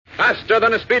Faster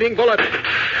than a speeding bullet.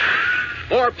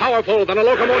 More powerful than a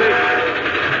locomotive.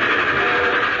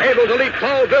 Able to leap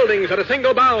tall buildings at a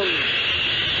single bound.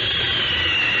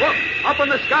 Look, up in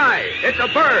the sky. It's a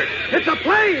bird. It's a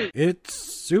plane.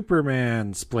 It's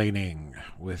Supermansplaining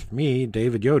with me,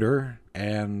 David Yoder,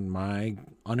 and my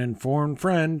uninformed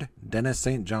friend, Denis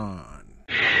St. John.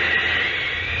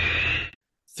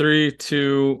 3,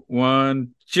 2,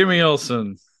 1. Jimmy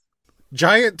Olsen.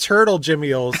 Giant turtle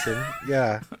Jimmy Olsen.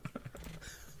 Yeah.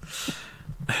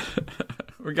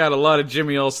 We got a lot of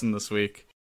Jimmy Olsen this week.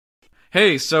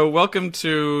 Hey, so welcome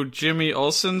to Jimmy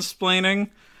Olsen-splaining.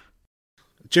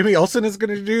 Jimmy Olsen is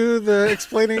going to do the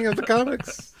explaining of the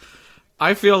comics?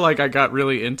 I feel like I got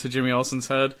really into Jimmy Olsen's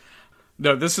head.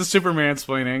 No, this is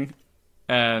Supermansplaining,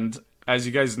 and as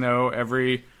you guys know,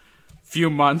 every few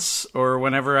months or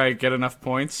whenever I get enough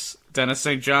points, Denis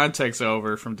St. John takes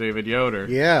over from David Yoder.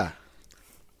 Yeah.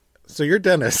 So you're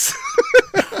Denis.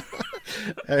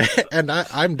 And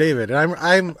I'm David.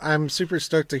 And I'm super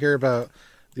stoked to hear about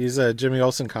these Jimmy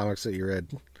Olsen comics that you read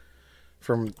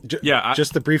from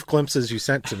just the brief glimpses you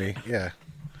sent to me. Yeah.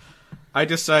 I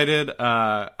decided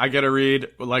I got to read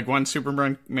like one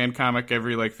Superman comic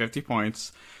every like 50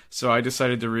 points. So I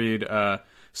decided to read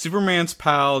Superman's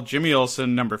pal Jimmy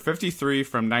Olsen number 53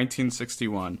 from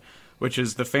 1961, which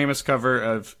is the famous cover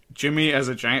of Jimmy as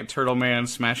a giant turtle man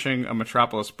smashing a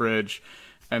Metropolis bridge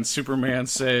and Superman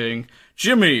saying,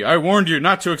 "Jimmy, I warned you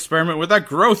not to experiment with that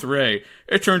growth ray.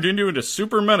 It turned you into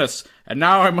super menace, and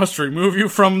now I must remove you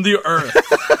from the earth."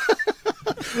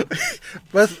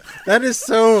 But that is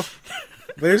so...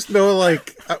 There's no,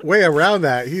 like, way around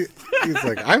that. He's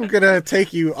like, I'm going to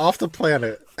take you off the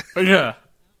planet. Yeah,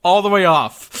 all the way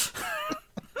off.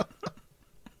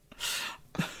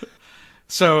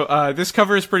 So this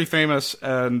cover is pretty famous,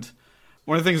 and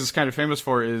one of the things it's kind of famous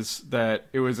for is that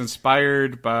it was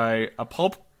inspired by a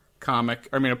pulp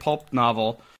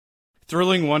novel,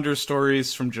 Thrilling Wonder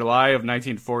Stories from July of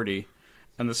 1940,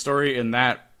 and the story in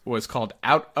that was called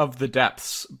Out of the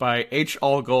Depths by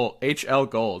H.L.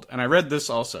 Gold. And I read this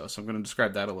also, so I'm going to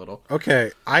describe that a little.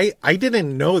 Okay, I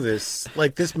didn't know this.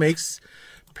 Like, this makes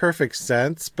perfect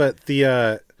sense, but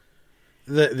the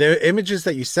images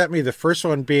that you sent me, the first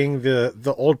one being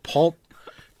the old pulp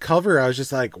cover, I was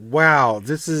just like, wow,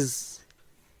 this is...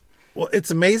 Well, it's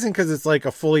amazing because it's like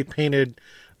a fully painted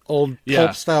old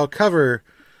pulp style cover,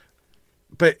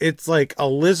 but it's like a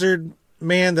lizard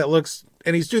man that looks...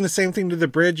 And he's doing the same thing to the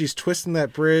bridge. He's twisting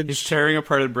that bridge. He's tearing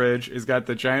apart the bridge. He's got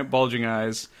the giant bulging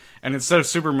eyes. And instead of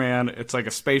Superman, it's like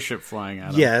a spaceship flying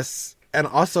at him. Yes. And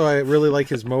also, I really like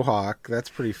his mohawk.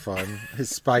 That's pretty fun. His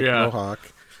spiked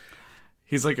mohawk.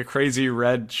 He's like a crazy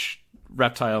red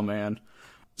reptile man.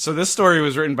 So this story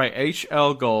was written by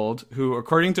H.L. Gold, who,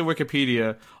 according to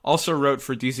Wikipedia, also wrote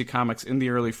for DC Comics in the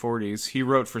early 40s. He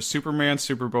wrote for Superman,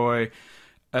 Superboy,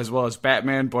 as well as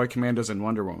Batman, Boy Commandos, and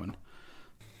Wonder Woman.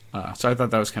 So I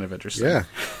thought that was kind of interesting. Yeah.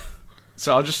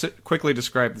 So I'll just quickly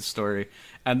describe the story.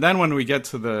 And then when we get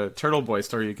to the Turtle Boy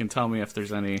story, you can tell me if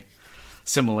there's any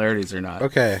similarities or not.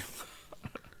 Okay.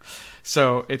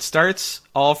 So it starts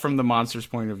all from the monster's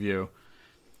point of view.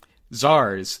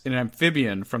 Zars, an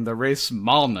amphibian from the race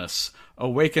Malnus,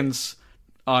 awakens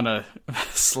on a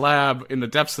slab in the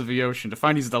depths of the ocean to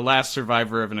find he's the last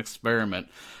survivor of an experiment.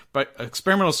 But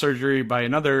experimental surgery by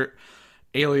another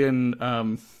alien...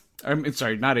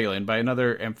 by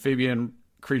another amphibian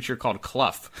creature called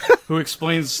Clough, who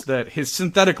explains that his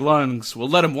synthetic lungs will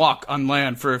let him walk on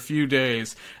land for a few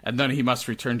days, and then he must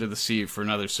return to the sea for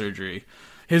another surgery.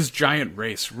 His giant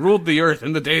race ruled the earth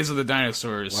in the days of the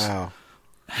dinosaurs. Wow.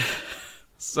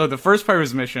 So the first part of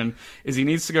his mission is he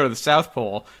needs to go to the South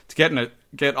Pole to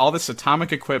get all this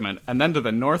atomic equipment, and then to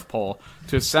the North Pole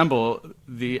to assemble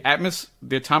the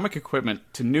atomic equipment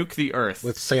to nuke the Earth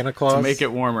with Santa Claus to make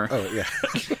it warmer. Oh yeah,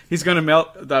 he's going to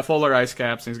melt the polar ice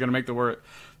caps, and he's going to make the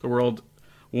world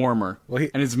warmer. Well,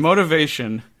 and his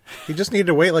motivation. He just needed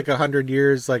to wait like 100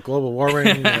 years, like global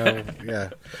warming. You know,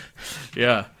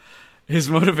 yeah. His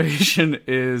motivation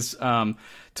is to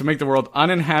make the world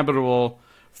uninhabitable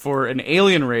for an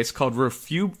alien race called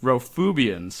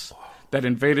Rofubians that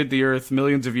invaded the Earth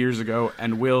millions of years ago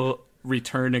and will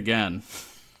return again.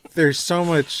 There's so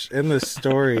much in this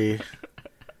story.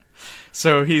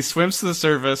 So he swims to the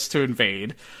surface to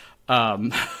invade,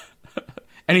 and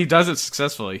he does it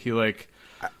successfully. He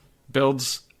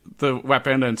builds the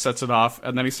weapon and sets it off,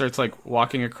 and then he starts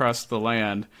walking across the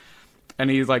land, and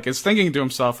he is thinking to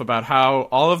himself about how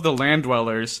all of the land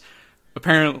dwellers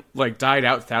apparently died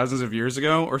out thousands of years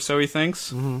ago, or so he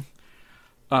thinks.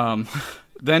 Mm-hmm.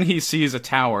 Then he sees a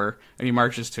tower, and he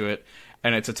marches to it,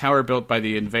 and it's a tower built by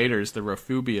the invaders, the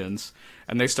Rofubians,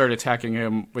 and they start attacking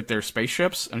him with their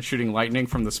spaceships and shooting lightning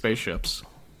from the spaceships.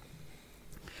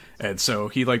 And so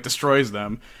he, like, destroys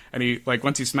them, and he, like,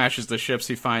 once he smashes the ships,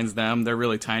 he finds them. They're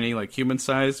really tiny, like,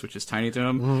 human-sized, which is tiny to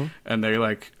him, and they,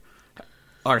 like,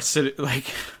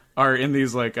 are in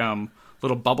these, like,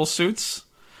 little bubble suits.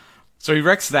 So he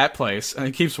wrecks that place, and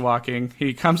he keeps walking.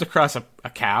 He comes across a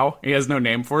cow. He has no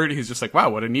name for it. He's just like, wow,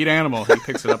 what a neat animal. He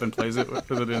picks it up and plays it with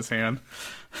it in his hand.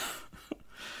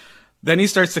 Then he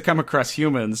starts to come across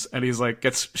humans, and he's like,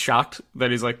 gets shocked that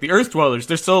he's like, the Earth Dwellers,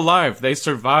 they're still alive. They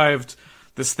survived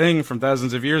this thing from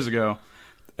thousands of years ago.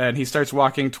 And he starts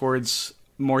walking towards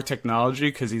more technology,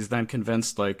 because he's then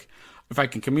convinced, like, if I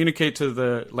can communicate to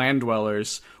the land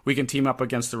dwellers, we can team up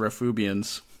against the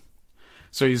Rofubians.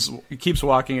 So he keeps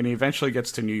walking, and he eventually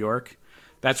gets to New York.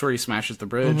 That's where he smashes the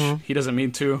bridge. He doesn't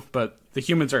mean to, but the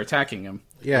humans are attacking him.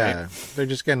 Yeah, right? They're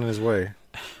just getting in his way.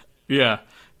 Yeah.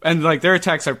 And, like, their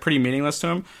attacks are pretty meaningless to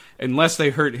him, unless they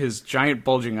hurt his giant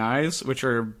bulging eyes, which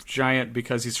are giant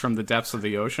because he's from the depths of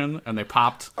the ocean, and they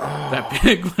popped that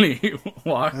big when he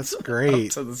walked That's great.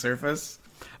 up to the surface.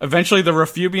 Eventually, the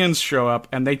Rofubians show up,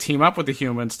 and they team up with the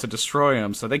humans to destroy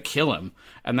him, so they kill him.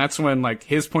 And that's when, like,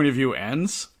 his point of view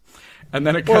ends. And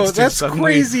then it cuts to that's suddenly...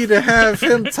 crazy to have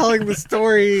him telling the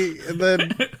story and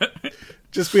then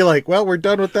just be like, well, we're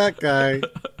done with that guy.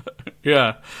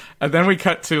 Yeah. And then we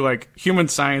cut to, like, human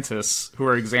scientists who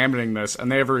are examining this, and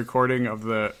they have a recording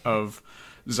of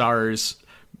Zars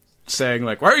saying,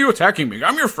 like, why are you attacking me?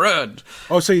 I'm your friend.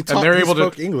 Oh, so he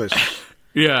spoke English.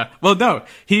 Yeah. Well, no.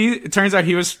 It turns out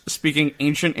he was speaking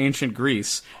ancient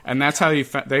Greece, and that's how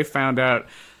they found out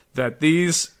that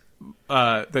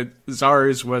that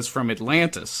Zars was from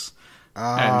Atlantis.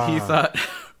 And he thought,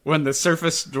 when the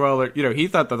surface dweller, he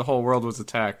thought that the whole world was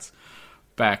attacked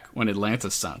back when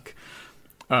Atlantis sunk.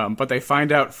 But they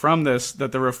find out from this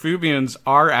that the Rofubians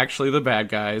are actually the bad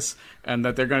guys, and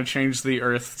that they're going to change the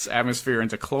Earth's atmosphere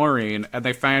into chlorine, and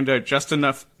they find out just in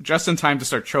time to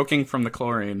start choking from the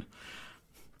chlorine.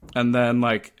 And then,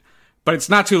 like, but it's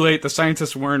not too late. The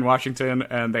scientists were in Washington,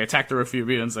 and they attack the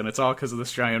Rofubians, and it's all because of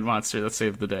this giant monster that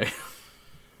saved the day.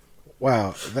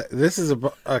 Wow, this is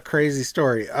a crazy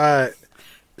story.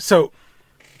 So,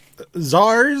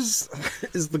 Zars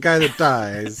is the guy that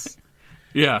dies.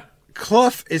 Yeah.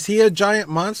 Clough, is he a giant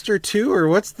monster too, or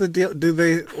what's the deal? Do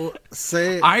they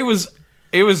say...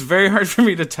 It was very hard for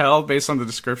me to tell based on the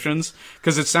descriptions,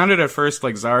 because it sounded at first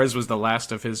like Zars was the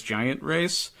last of his giant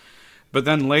race. But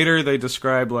then later they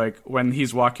describe, like, when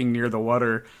he's walking near the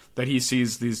water, that he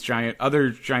sees these other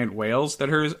giant whales that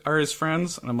are his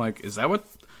friends. And I'm like, is that what...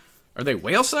 Are they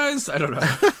whale-sized? I don't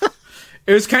know.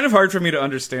 It was kind of hard for me to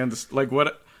understand this. Like,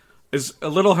 what is a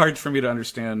little hard for me to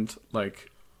understand, like,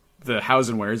 the hows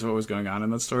and wheres of what was going on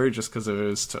in that story, just because it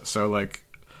was so, like,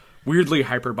 weirdly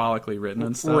hyperbolically written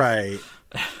and stuff. Right.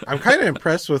 I'm kind of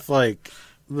impressed with, like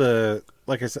I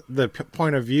said, the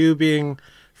point of view being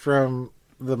from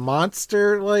the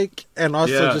monster, like, and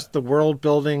also just the world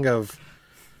building of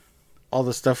all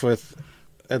the stuff with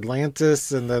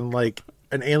Atlantis, and then, like,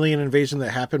 an alien invasion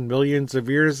that happened millions of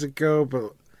years ago,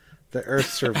 but the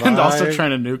Earth survived. And also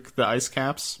trying to nuke the ice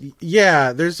caps.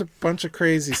 Yeah, there's a bunch of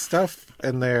crazy stuff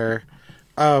in there.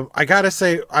 I gotta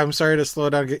say, I'm sorry to slow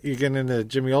down, get you getting into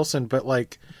Jimmy Olsen, but,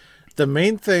 like, the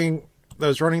main thing that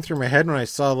was running through my head when I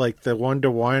saw, like, the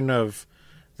 1-to-1 of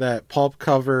that pulp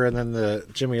cover and then the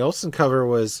Jimmy Olsen cover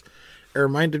was, it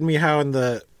reminded me how in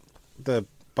the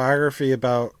biography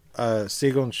about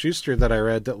Siegel and Schuster that I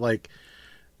read, that, like,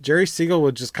 Jerry Siegel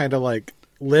would just kind of, like,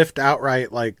 lift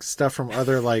outright, like, stuff from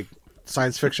other, like,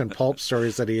 science fiction pulp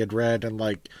stories that he had read and,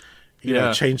 like, you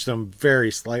know, change them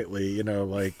very slightly,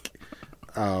 like,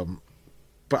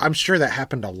 but I'm sure that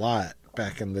happened a lot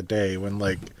back in the day when,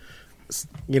 like,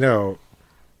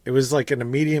 it was like in a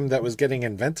medium that was getting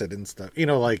invented and stuff,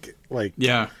 like.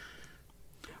 Yeah.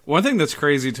 One thing that's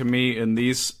crazy to me in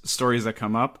these stories that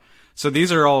come up, so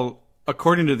these are all,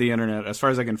 according to the internet, as far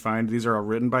as I can find, these are all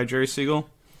written by Jerry Siegel.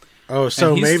 Oh,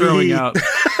 so he's maybe throwing out...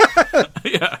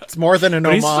 Yeah. It's more than an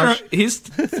homage. He's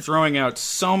throwing out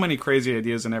so many crazy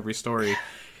ideas in every story.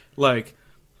 Like,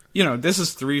 this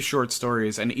is 3 short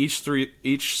stories, and each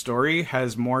story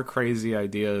has more crazy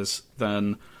ideas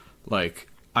than, like,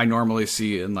 I normally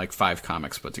see in, like, 5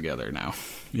 comics put together now.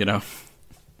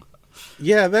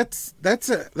 Yeah, that's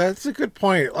a good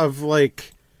point of,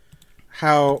 like,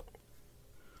 how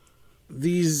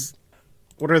these,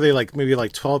 what are they, like, maybe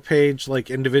like 12-page, like,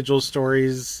 individual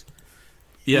stories.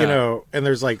 Yeah. And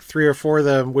there's, like, 3 or 4 of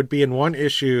them would be in one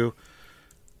issue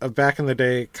of back in the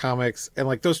day comics, and,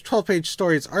 like, those 12-page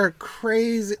stories are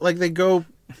crazy. Like, they go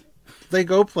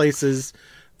places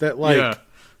that like Yeah.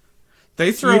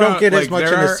 They throw you don't out, get like, as much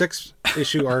there in a are-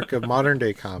 6-issue arc of modern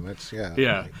day comics. Yeah.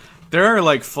 Yeah. There are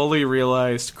like fully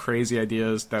realized crazy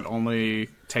ideas that only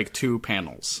take 2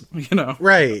 panels, you know?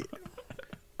 Right.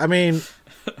 I mean,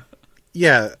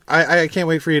 yeah, I can't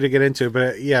wait for you to get into it,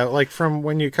 but yeah, like from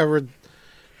when you covered,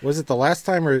 was it the last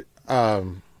time or,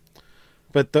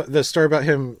 but the story about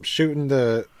him shooting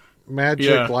the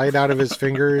magic light out of his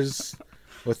fingers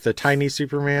with the tiny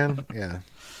Superman. Yeah.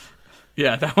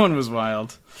 Yeah, that one was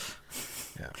wild.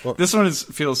 Yeah. Well, This one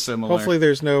feels similar. hopefully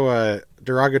there's no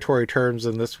derogatory terms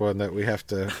in this one that we have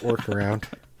to work around.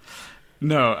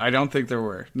 No, I don't think there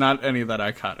were. Not any that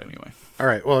I caught anyway. All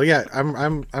right. Well, yeah,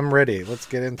 I'm ready. Let's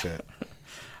get into it.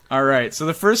 All right. So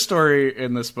the first story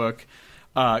in this book,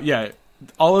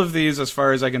 all of these, as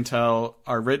far as I can tell,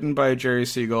 are written by Jerry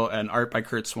Siegel and art by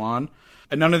Kurt Swan.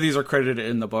 And none of these are credited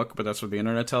in the book, but that's what the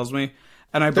internet tells me.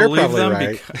 And I They're believe probably them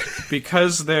right.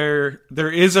 because there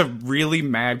is a really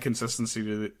mad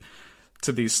consistency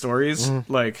to these stories.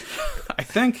 Like, I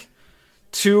think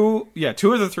two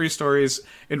of the 3 stories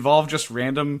involve just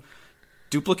random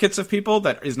duplicates of people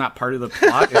that is not part of the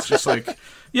plot. It's just like,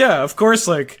 yeah, of course,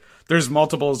 like, there's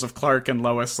multiples of Clark and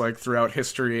Lois, like, throughout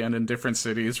history and in different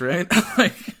cities, right?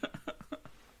 Like,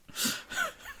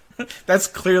 that's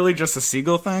clearly just a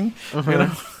Siegel thing, you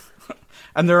know?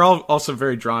 And they're all also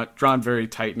very drawn very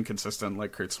tight and consistent,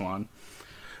 like Kurt Swan.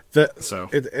 I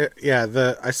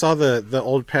saw the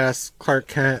old past Clark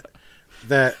Kent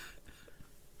that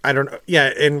I don't know.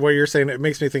 Yeah, and what you're saying, it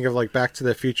makes me think of like Back to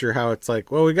the Future, how it's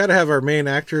like, well, we got to have our main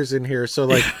actors in here. So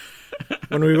like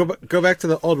when we go back to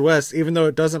the Old West, even though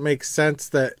it doesn't make sense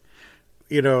that,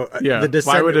 you know,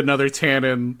 why would another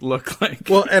Tannen look like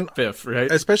Biff, right?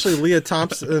 Especially Leah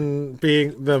Thompson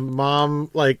being the mom,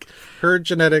 like her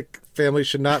genetic family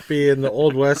should not be in the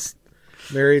Old West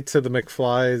married to the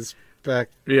McFlys back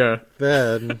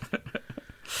then.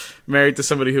 Married to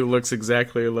somebody who looks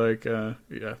exactly like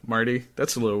Marty.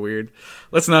 That's a little weird.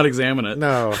 Let's not examine it.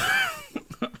 No.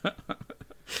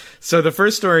 So the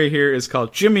first story here is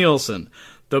called Jimmy Olsen,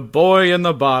 the Boy in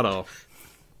the Bottle.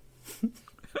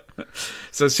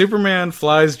 So Superman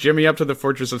flies Jimmy up to the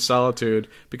Fortress of Solitude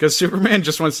because Superman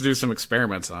just wants to do some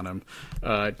experiments on him.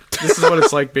 This is what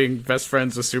it's like being best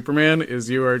friends with Superman, is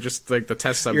you are just like the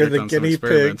test subject on some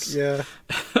experiments. Yeah.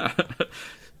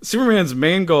 Superman's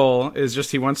main goal is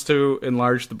just he wants to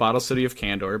enlarge the bottle city of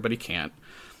Kandor, but he can't.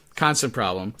 Constant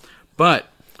problem. But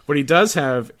what he does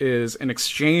have is an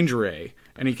exchange ray,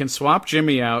 and he can swap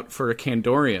Jimmy out for a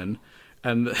Kandorian,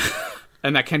 and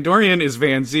and that Kandorian is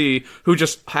Van Z, who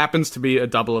just happens to be a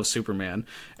double of Superman,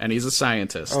 and he's a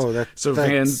scientist. Oh, that's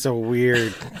so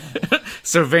weird.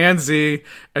 So Van Z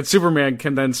and Superman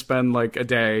can then spend like a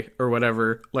day or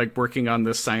whatever, like working on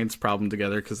this science problem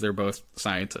together because they're both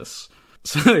scientists.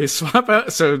 So they swap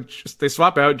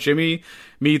out. Jimmy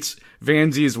meets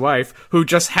Van Z's wife, who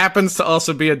just happens to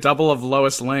also be a double of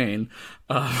Lois Lane.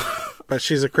 But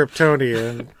she's a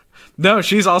Kryptonian. No,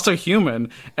 she's also human,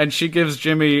 and she gives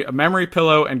Jimmy a memory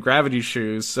pillow and gravity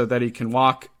shoes so that he can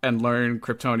walk and learn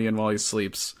Kryptonian while he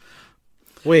sleeps.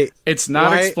 Wait, it's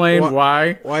not explained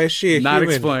why. Why is she not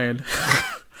human? Explained?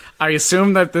 I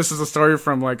assume that this is a story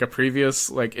from like a previous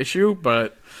like issue,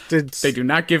 but they do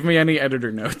not give me any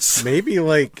editor notes. Maybe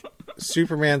like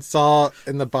Superman saw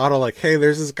in the bottle, like, hey,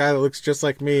 there's this guy that looks just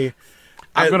like me.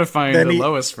 I'm gonna find a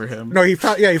Lois for him. No, he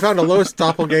found a Lois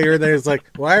doppelganger, and then he's like,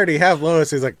 well, I already have Lois.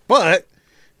 He's like, but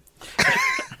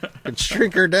and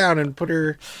shrink her down and put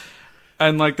her.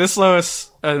 And like this Lois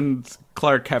and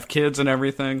Clark have kids and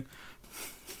everything,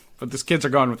 but these kids are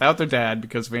gone without their dad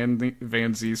because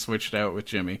Van Z switched out with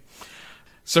Jimmy.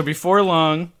 So before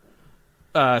long,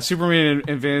 Superman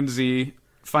and Van Z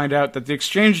find out that the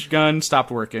exchange gun stopped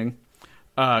working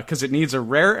because it needs a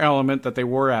rare element that they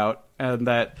wore out and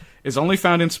that is only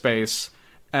found in space,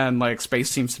 and like space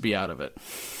seems to be out of it.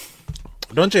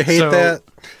 Don't you hate that?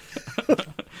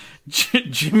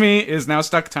 Jimmy is now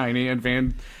stuck tiny, and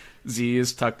Van Z is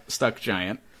stuck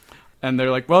giant. And they're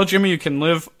like, "Well, Jimmy, you can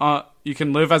live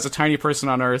as a tiny person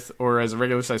on Earth or as a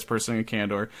regular sized person in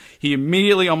Kandor." He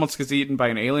immediately almost gets eaten by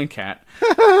an alien cat,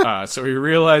 so he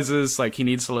realizes like he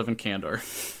needs to live in Kandor.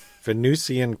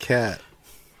 Venusian cat.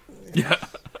 Yeah.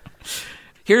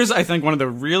 Here's, I think, one of the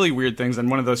really weird things, and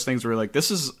one of those things where like this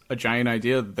is a giant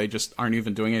idea that they just aren't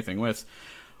even doing anything with.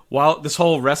 While this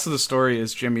whole rest of the story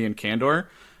is Jimmy and Kandor,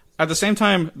 at the same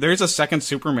time, there's a second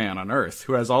Superman on Earth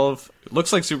who has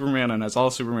looks like Superman and has all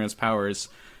of Superman's powers.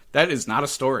 That is not a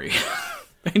story.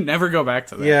 They never go back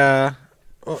to that. Yeah.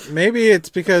 Well, maybe it's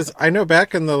because I know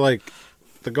back in the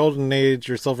Golden Age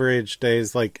or Silver Age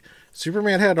days, like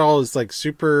Superman had all his like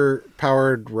super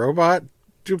powered robot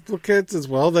duplicates as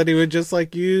well that he would just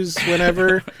like use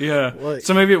whenever. Yeah. Like,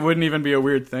 so maybe it wouldn't even be a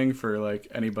weird thing for like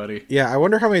anybody. yeah, I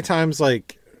wonder how many times,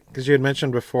 like, because you had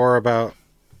mentioned before about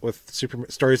with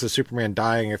stories of Superman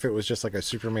dying, if it was just like a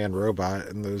Superman robot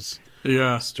in those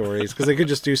stories, because they could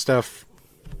just do stuff.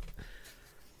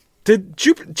 Did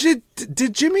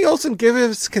Jimmy Olsen give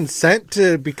his consent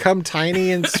to become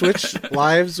tiny and switch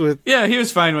lives with? Yeah, he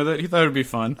was fine with it. He thought it would be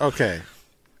fun. Okay.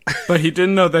 But he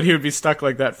didn't know that he would be stuck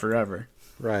like that forever.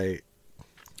 Right.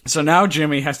 So now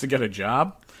Jimmy has to get a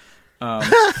job.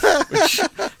 Which,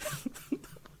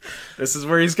 this is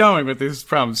where he's going with these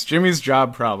problems. Jimmy's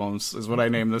job problems is what I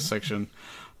named this section.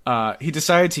 He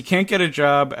decides he can't get a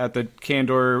job at the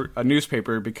Kandor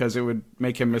newspaper because it would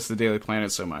make him miss the Daily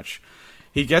Planet so much.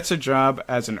 He gets a job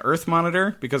as an Earth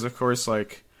monitor because, of course,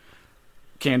 like,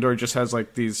 Kandor just has,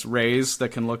 like, these rays that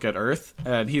can look at Earth.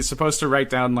 And he's supposed to write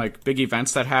down, like, big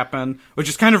events that happen, which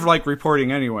is kind of like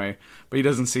reporting anyway, but he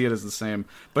doesn't see it as the same.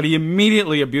 But he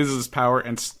immediately abuses his power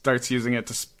and starts using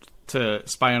it to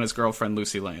spy on his girlfriend,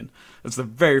 Lucy Lane. That's the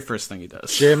very first thing he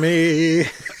does. Jimmy!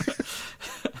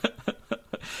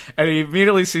 And he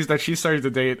immediately sees that she started to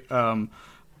date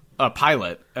a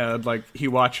pilot, and like he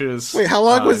watches. Wait, how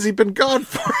long has he been gone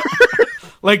for?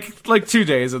 like 2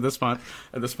 days at this point.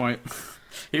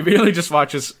 He immediately just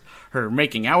watches her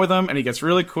making out with him, and he gets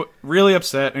really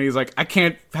upset, and he's like, I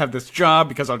can't have this job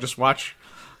because I'll just watch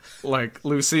like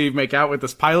Lucy make out with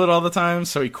this pilot all the time.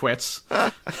 So he quits.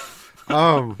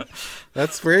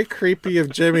 That's very creepy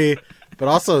of Jimmy, but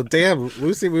also, damn,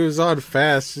 Lucy moves on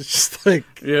fast. It's just like,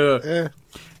 yeah,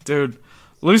 dude.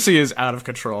 Lucy is out of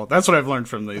control. That's what I've learned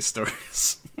from these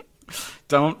stories.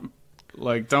 Don't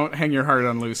hang your heart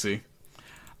on Lucy.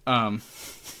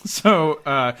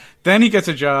 So then he gets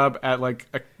a job at like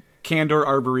a Kandor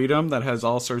Arboretum that has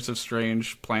all sorts of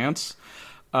strange plants.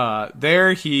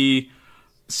 There he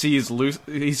sees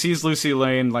Lucy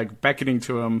Lane like beckoning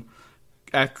to him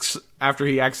after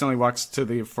he accidentally walks to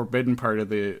the forbidden part of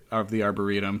the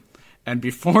Arboretum, and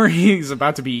before he's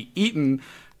about to be eaten.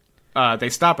 They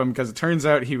stop him because it turns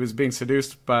out he was being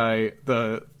seduced by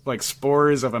the like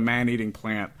spores of a man-eating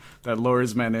plant that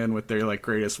lures men in with their like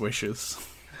greatest wishes.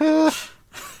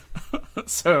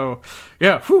 So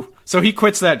yeah, so he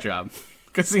quits that job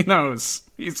because he knows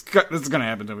this is going to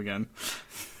happen to him again.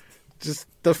 Just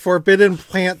the forbidden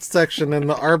plant section in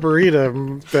the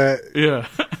Arboretum. Yeah.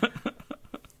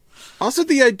 Also,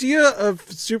 the idea of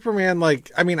Superman,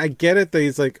 like, I mean, I get it that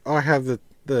he's like, oh, I have the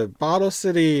bottle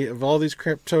city of all these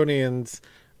Kryptonians.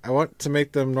 I want to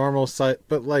make them normal size,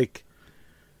 but like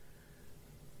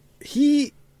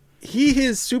he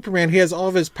is Superman. He has all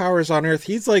of his powers on Earth.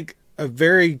 He's like a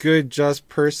very good, just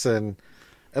person.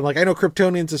 And like, I know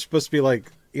Kryptonians are supposed to be like,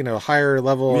 you know, higher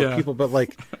level people, but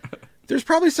like there's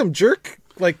probably some jerk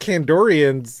like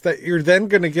Kandorians that you're then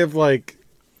going to give like,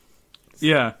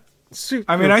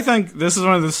 I mean, I think this is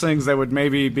one of those things that would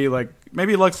maybe be like,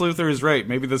 maybe Lex Luthor is right.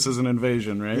 Maybe this is an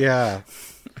invasion, right? Yeah.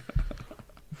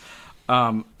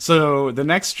 So the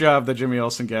next job that Jimmy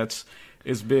Olsen gets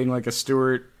is being like a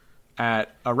steward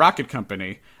at a rocket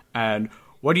company. And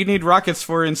what do you need rockets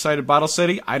for inside a bottle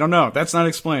city? I don't know. That's not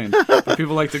explained. But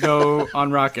people like to go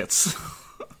on rockets.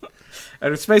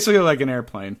 And it's basically like an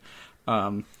airplane.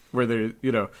 Where they're,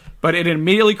 you know, but it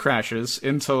immediately crashes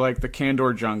into like the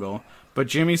Kandor jungle. But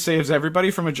Jimmy saves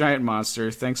everybody from a giant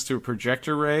monster thanks to a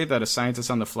projector ray that a scientist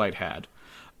on the flight had.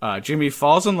 Jimmy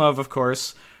falls in love, of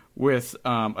course, with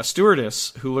a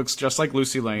stewardess who looks just like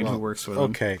Lucy Lane, who works with him.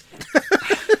 Okay.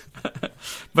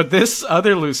 But this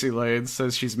other Lucy Lane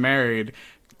says she's married.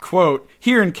 Quote,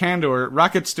 here in Kandor,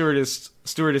 rocket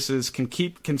stewardesses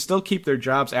can still keep their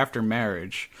jobs after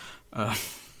marriage.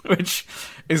 Which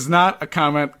is not a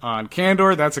comment on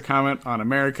Kandor. That's a comment on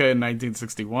America in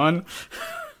 1961.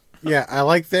 Yeah, I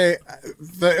like the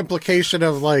implication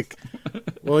of like,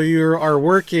 well, you are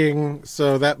working,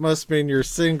 so that must mean you're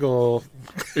single.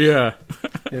 Yeah.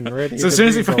 And ready. So as soon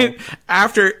as he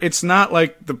after, it's not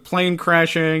like the plane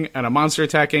crashing and a monster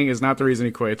attacking is not the reason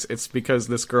he quits. It's because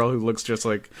this girl who looks just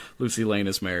like Lucy Lane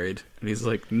is married, and he's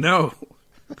like, no.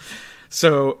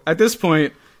 So at this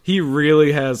point, he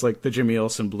really has like the Jimmy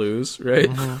Olsen blues, right?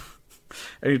 Mm-hmm.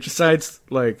 And he decides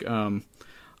like, I'm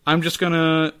just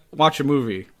gonna watch a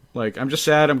movie. Like, I'm just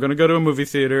sad. I'm going to go to a movie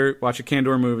theater, watch a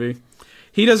Kandor movie.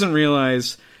 He doesn't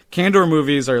realize Kandor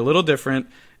movies are a little different,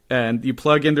 and you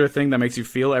plug into a thing that makes you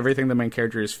feel everything the main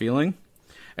character is feeling.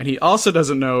 And he also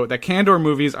doesn't know that Kandor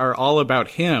movies are all about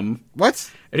him. What?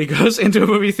 And he goes into a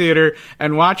movie theater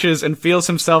and watches and feels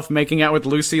himself making out with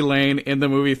Lucy Lane in the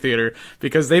movie theater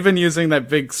because they've been using that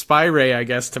big spy ray, I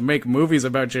guess, to make movies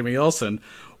about Jimmy Olsen.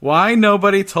 Why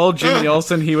nobody told Jimmy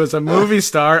Olsen he was a movie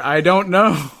star, I don't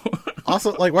know.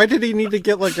 Also, like, why did he need to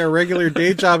get, like, a regular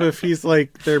day job if he's,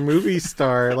 like, their movie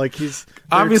star? Like, he's...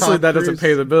 Obviously, that doesn't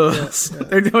pay the bills. Yeah.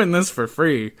 They're doing this for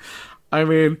free. I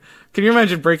mean, can you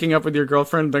imagine breaking up with your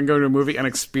girlfriend, then going to a movie and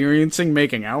experiencing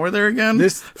making out with her again?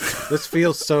 This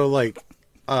feels so, like,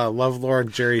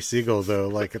 Lovelorn Jerry Siegel, though,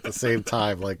 like, at the same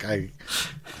time. Like, I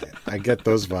get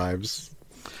those vibes.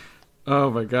 Oh,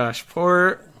 my gosh.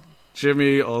 Poor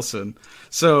Jimmy Olsen.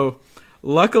 So,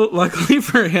 luckily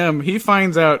for him, he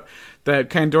finds out that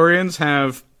Kandorians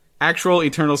have actual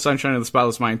Eternal Sunshine of the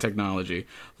Spotless Mind technology.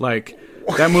 Like,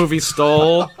 that movie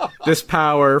stole this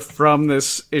power from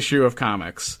this issue of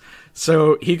comics.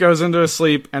 So he goes into a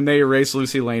sleep, and they erase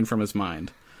Lucy Lane from his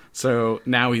mind. So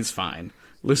now he's fine.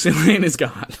 Lucy Lane is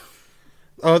gone.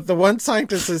 Oh, the one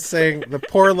scientist is saying the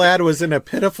poor lad was in a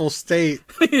pitiful state.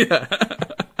 Yeah.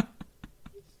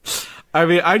 I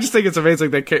mean, I just think it's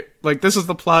amazing that, like, this is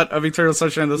the plot of Eternal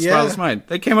Sunshine of the Spotless Mind.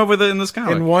 They came up with it in this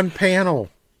comic. In one panel.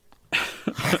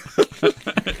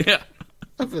 Yeah.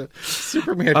 Of a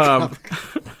Superman comic.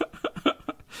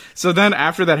 So then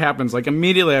after that happens, like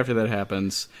immediately after that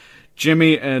happens,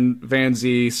 Jimmy and Van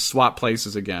Zee swap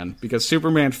places again because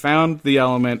Superman found the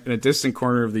element in a distant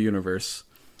corner of the universe.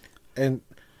 And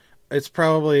it's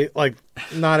probably, like,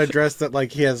 not addressed that,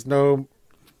 like, he has no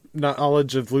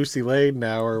knowledge of Lucy Lane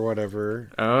now or whatever.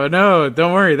 Oh, no,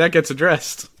 don't worry. That gets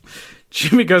addressed.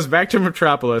 Jimmy goes back to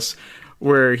Metropolis,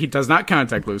 where he does not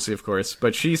contact Lucy, of course,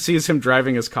 but she sees him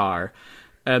driving his car.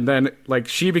 And then, like,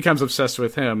 she becomes obsessed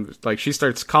with him. Like, she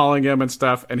starts calling him and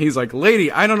stuff. And he's like,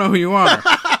 lady, I don't know who you are.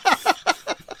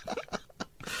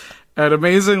 And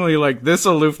amazingly, like, this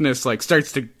aloofness, like,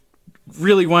 starts to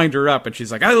really wind her up. And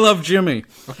she's like, I love Jimmy.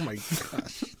 Oh, my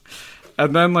gosh.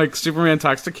 And then, like, Superman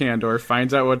talks to Kandor,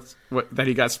 finds out that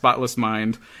he got Spotless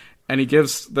Mind. And he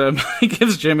gives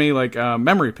Jimmy, like,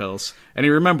 memory pills. And he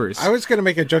remembers. I was going to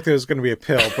make a joke that it was going to be a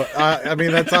pill. But, I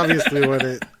mean, that's obviously what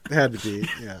it had to be.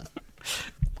 Yeah.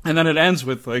 And then it ends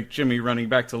with, like, Jimmy running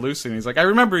back to Lucy, and he's like, I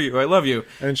remember you, I love you.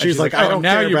 And she's like, I don't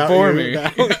now care you about bore you. me.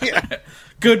 Now, yeah.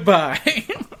 Goodbye.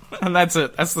 And that's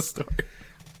it. That's the story.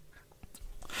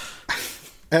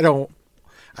 I don't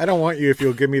want you if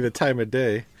you'll give me the time of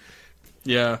day.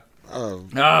 Yeah.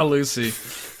 Lucy.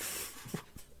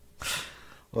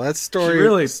 Well, that story... She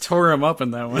really tore him up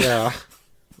in that one. Yeah.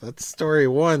 That's story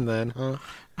 1, then, huh?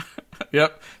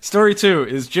 Yep. Story 2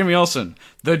 is Jimmy Olsen,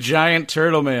 the Giant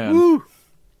Turtle Man. Woo!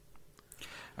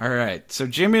 All right. So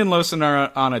Jimmy and Losen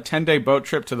are on a 10-day boat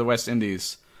trip to the West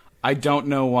Indies. I don't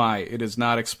know why. It is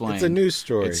not explained. It's a news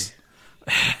story.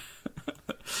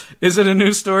 Is it a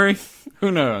news story?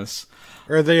 Who knows?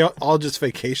 Or are they all just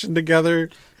vacation together?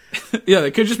 Yeah,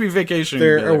 they could just be vacationing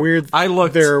They're together. a weird... I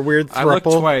looked. They're a weird throuple. I looked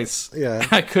twice. Yeah.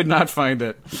 I could not find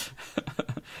it.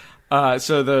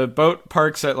 So the boat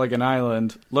parks at, like, an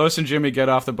island. Lois and Jimmy get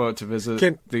off the boat to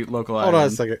visit the local island. Hold on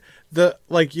a second.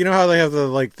 You know how they have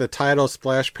the title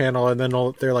splash panel, and then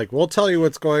they're like, we'll tell you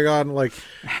what's going on. Like,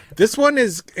 this one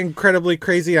is incredibly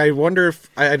crazy. I wonder if,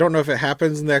 I don't know if it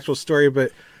happens in the actual story,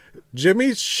 but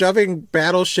Jimmy's shoving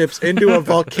battleships into a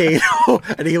volcano,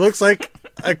 and he looks like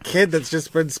a kid that's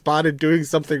just been spotted doing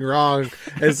something wrong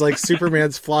as, like,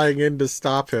 Superman's flying in to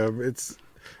stop him. It's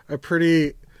a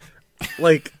pretty,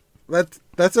 like,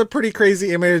 that's a pretty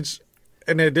crazy image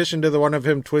in addition to the one of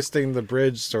him twisting the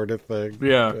bridge sort of thing.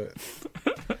 Yeah.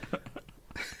 But...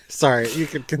 Sorry, you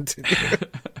can continue.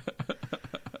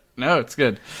 No, it's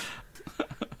good.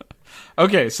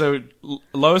 Okay, so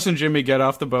Lois and Jimmy get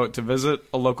off the boat to visit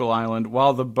a local island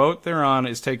while the boat they're on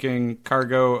is taking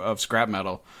cargo of scrap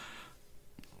metal.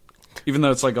 Even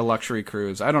though it's like a luxury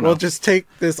cruise. I don't know. We'll just take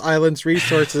this island's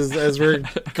resources as we're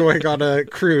going on a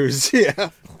cruise. Yeah.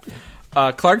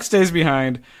 Clark stays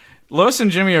behind. Lois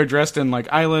and Jimmy are dressed in, like,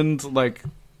 island, like,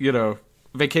 you know,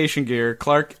 vacation gear.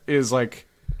 Clark is, like,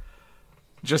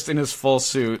 just in his full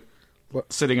suit,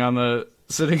 sitting on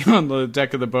the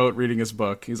deck of the boat reading his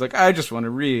book. He's like, I just want to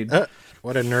read.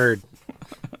 What a nerd.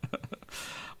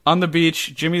 On the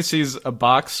beach, Jimmy sees a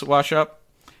box wash up.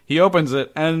 He opens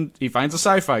it, and he finds a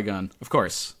sci-fi gun, of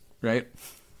course, right?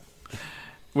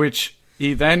 Which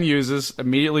he then uses,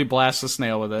 immediately blasts the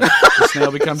snail with it. The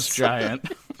snail becomes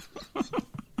giant.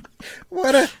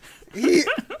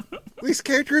 These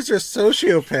characters are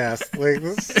sociopaths. Like,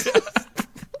 this...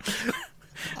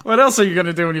 What else are you going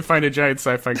to do when you find a giant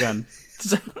sci-fi gun?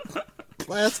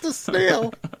 Blast a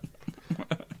snail.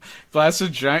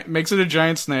 Makes it a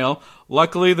giant snail.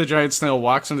 Luckily, the giant snail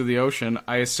walks into the ocean,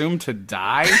 I assume to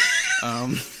die.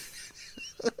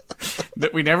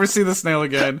 That we never see the snail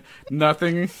again.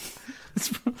 Nothing.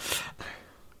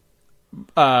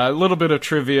 A little bit of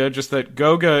trivia, just that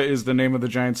Goga is the name of the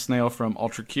giant snail from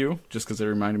Ultra Q, just because it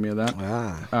reminded me of that.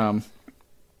 Ah.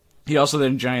 He also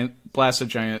then blasts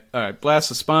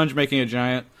a sponge, making a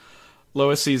giant.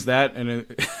 Lois sees that and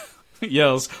it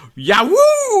yells,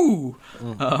 "Yahoo!"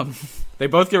 They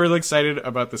both get really excited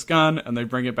about this gun, and they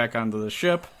bring it back onto the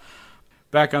ship.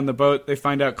 Back on the boat, they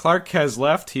find out Clark has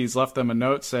left. He's left them a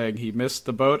note saying he missed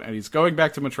the boat, and he's going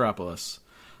back to Metropolis.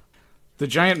 The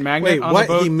giant magnet on the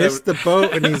boat... He missed the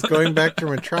boat, and he's going back to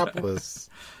Metropolis.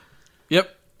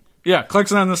 Yep. Yeah,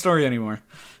 Clark's not in the story anymore.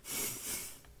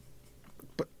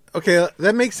 But, okay,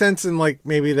 that makes sense in, like,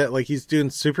 maybe that, like, he's doing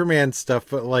Superman stuff,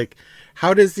 but, like,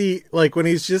 how does he, like, when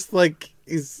he's just, like,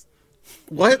 he's...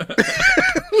 What?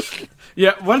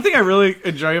 Yeah, one thing I really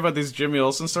enjoy about these Jimmy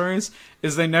Olsen stories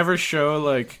is they never show,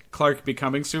 like, Clark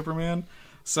becoming Superman.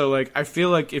 So, like, I feel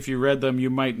like if you read them, you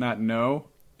might not know.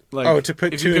 Like, to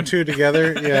put two and two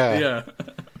together? Yeah.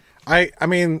 Yeah. I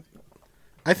mean,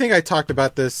 I think I talked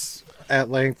about this at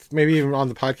length, maybe even on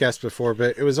the podcast before,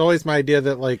 but it was always my idea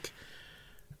that, like,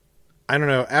 I don't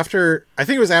know, I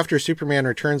think it was after Superman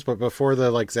Returns, but before the,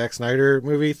 like, Zack Snyder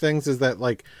movie things, is that,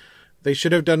 like, they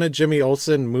should have done a Jimmy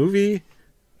Olsen movie.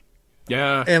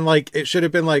 Yeah. And, like, it should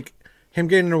have been, like, him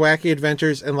getting into wacky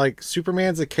adventures, and, like,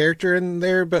 Superman's a character in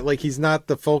there, but, like, he's not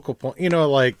the focal point. You know,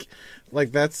 like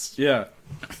that's... Yeah.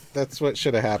 That's what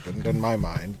should have happened in my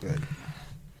mind, but...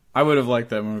 I would have liked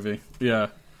that movie. Yeah.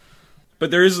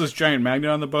 But there is this giant magnet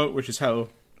on the boat, which is how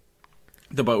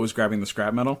the boat was grabbing the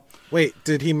scrap metal. Wait,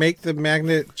 did he make the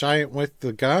magnet giant with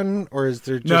the gun, or is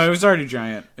there just... No, it was already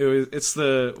giant. It's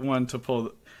the one to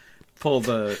pull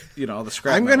the, you know, all the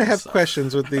scrap I'm metal going to have stuff.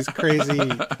 questions with these crazy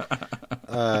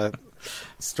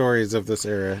stories of this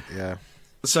era, yeah.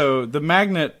 So the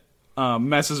magnet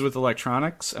messes with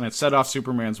electronics, and it set off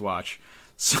Superman's watch.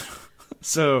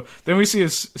 So then we see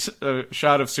a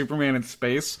shot of Superman in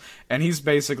space, and he's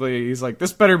like,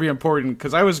 this better be important,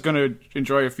 because I was going to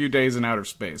enjoy a few days in outer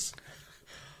space.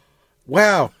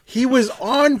 Wow, he was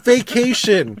on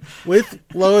vacation with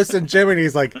Lois and Jim, and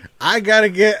he's like, I gotta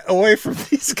get away from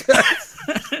these guys.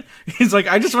 He's like,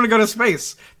 I just want to go to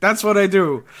space. That's what I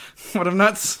do. When I'm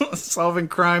not solving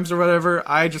crimes or whatever,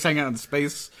 I just hang out in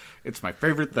space. It's my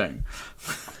favorite thing.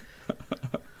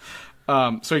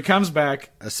 So he comes back.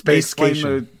 A space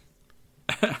station.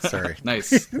 Sorry.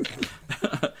 Nice.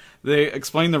 They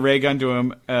explain the ray gun to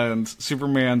him, and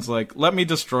Superman's like, let me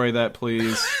destroy that,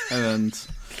 please. And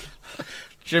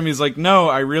Jimmy's like, no,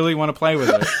 I really want to play with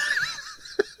it.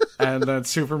 And then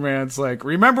Superman's like,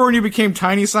 remember when you became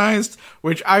tiny-sized?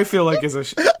 Which I feel like is a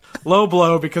low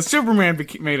blow, because Superman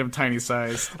made him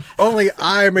tiny-sized. Only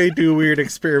I may do weird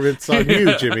experiments on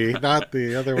you, Jimmy, not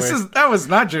the other way. That was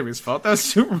not Jimmy's fault. That was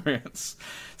Superman's.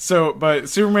 But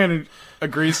Superman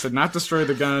agrees to not destroy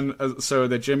the gun so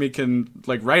that Jimmy can,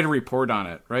 like, write a report on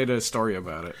it, write a story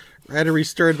about it. Write a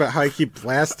story about how I keep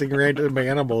blasting random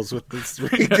animals with this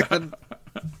ray gun.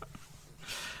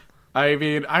 I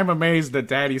mean, I'm amazed that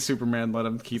Daddy Superman let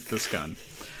him keep this gun.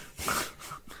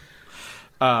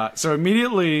 So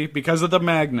immediately, because of the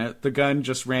magnet, the gun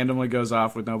just randomly goes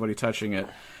off with nobody touching it.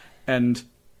 And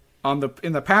in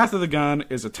the path of the gun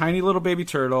is a tiny little baby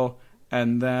turtle,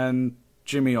 and then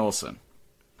Jimmy Olsen.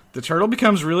 The turtle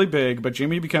becomes really big, but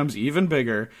Jimmy becomes even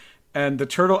bigger, and the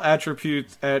turtle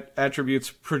attributes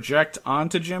project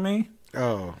onto Jimmy.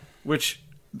 Oh. Which...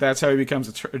 That's how he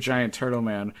becomes a giant turtle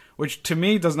man, which to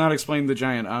me does not explain the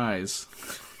giant eyes.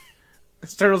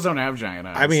 Turtles don't have giant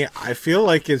eyes. I mean, I feel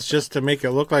like it's just to make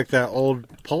it look like that old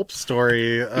pulp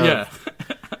story. Yeah.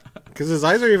 Because his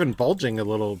eyes are even bulging a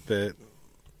little bit.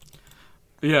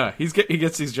 Yeah, he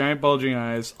gets these giant bulging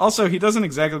eyes. Also, he doesn't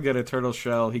exactly get a turtle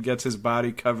shell. He gets his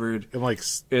body covered in like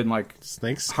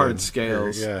snake skin, hard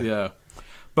scales. Yeah.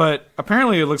 But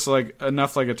apparently it looks like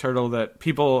enough like a turtle that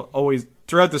people always...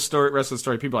 Throughout the rest of the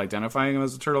story, people identifying him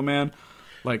as a turtle man.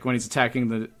 Like, when he's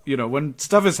attacking when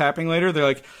stuff is happening later, they're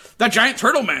like, that giant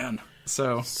turtle man!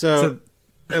 So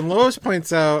and Lois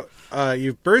points out,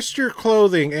 you've burst your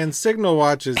clothing and signal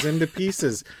watches into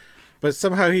pieces, but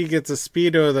somehow he gets a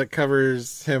Speedo that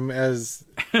covers him, as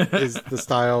is the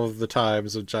style of the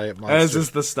times of giant monsters. As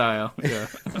is the style, yeah.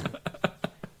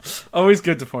 Always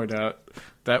good to point out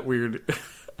that weird...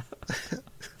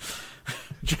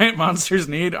 Giant monsters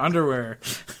need underwear.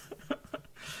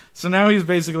 So now he's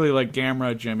basically like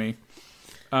Gamera Jimmy.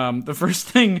 The first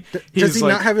thing does he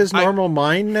not have his normal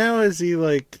mind now? Is he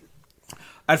like...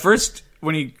 At first,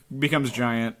 when he becomes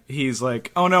giant, he's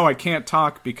like, oh no, I can't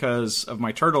talk because of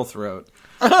my turtle throat.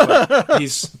 But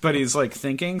he's like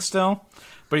thinking still.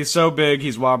 But he's so big,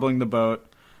 he's wobbling the boat.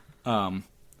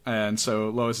 And so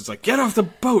Lois is like, get off the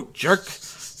boat, jerk.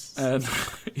 And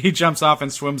he jumps off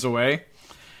and swims away.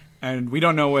 And we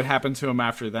don't know what happened to him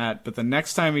after that. But the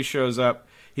next time he shows up,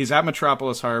 he's at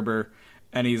Metropolis Harbor,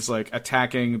 and he's, like,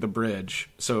 attacking the bridge.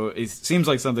 So it seems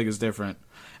like something is different.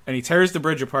 And he tears the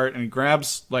bridge apart, and he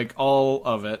grabs, like, all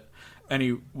of it, and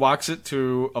he walks it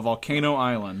to a volcano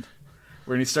island,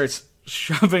 where he starts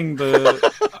shoving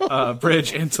the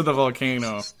bridge into the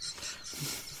volcano.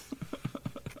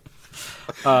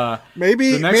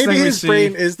 Maybe his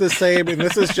brain is the same, and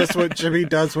this is just what Jimmy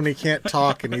does when he can't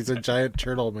talk, and he's a giant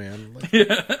turtle man.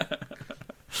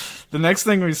 The next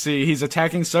thing we see, he's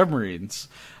attacking submarines.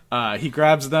 He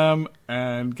grabs them,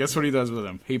 and guess what he does with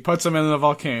them? He puts them in the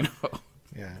volcano.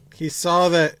 Yeah, he saw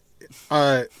that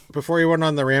before he went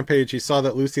on the rampage. He saw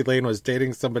that Lucy Lane was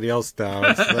dating somebody else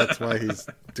now, so that's why he's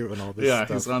doing all this stuff.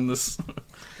 Yeah, he's on this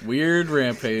weird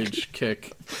rampage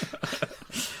kick.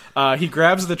 He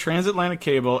grabs the transatlantic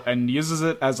cable and uses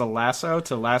it as a lasso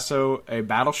to lasso a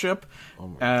battleship,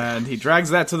 and he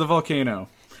drags that to the volcano.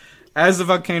 As the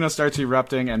volcano starts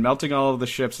erupting and melting all of the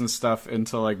ships and stuff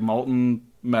into, like, molten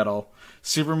metal,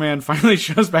 Superman finally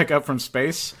shows back up from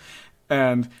space.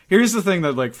 And here's the thing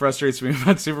that, like, frustrates me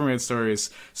about Superman stories.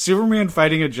 Superman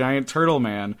fighting a giant turtle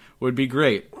man would be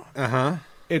great. Uh-huh.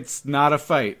 It's not a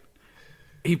fight.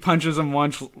 He punches him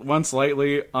once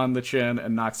lightly on the chin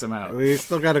and knocks him out. Well, he's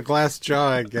still got a glass jaw,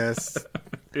 I guess.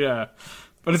 Yeah.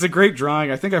 But it's a great drawing.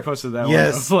 I think I posted that one.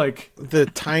 Yes. Like the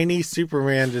tiny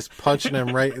Superman just punching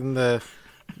him right on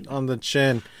the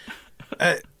chin.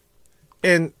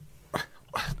 And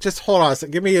just hold on a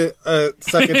second. Give me a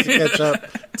second to catch up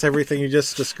to everything you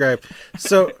just described.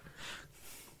 So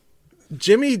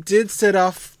Jimmy did set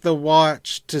off the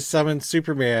watch to summon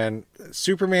Superman.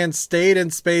 Superman stayed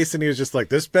in space, and he was just like,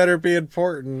 this better be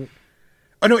important.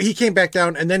 Oh, no, he came back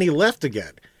down, and then he left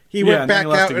again. He went back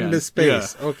out into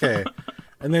space. Yeah. Okay.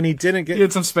 And then he didn't get... He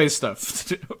had some space stuff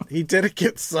to do. He didn't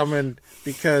get summoned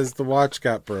because the watch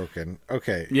got broken.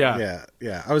 Okay. Yeah.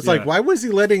 I was like, why was he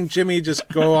letting Jimmy just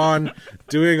go on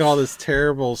doing all this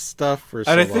terrible stuff for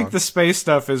so long? And I think the space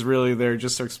stuff is really there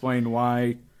just to explain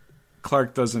why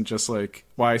Clark doesn't just, like...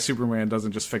 Why Superman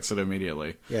doesn't just fix it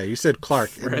immediately. Yeah, you said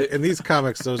Clark. Right. In these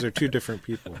comics, those are two different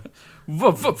people.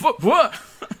 What?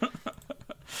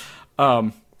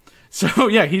 So,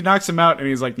 yeah, he knocks him out, and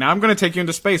he's like, now I'm going to take you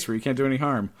into space where you can't do any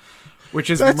harm. Which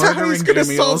is That's murdering how he's going to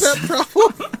solve that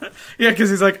problem? Yeah, because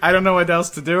he's like, I don't know what else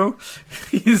to do.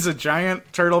 He's a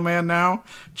giant turtle man now.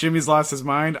 Jimmy's lost his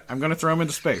mind. I'm going to throw him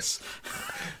into space.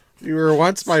 You were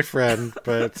once my friend,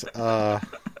 but, wow.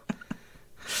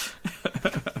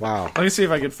 Let me see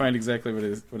if I can find exactly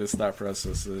what his thought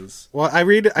process is. Well, I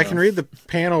can read the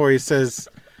panel where he says,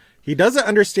 he doesn't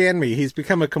understand me. He's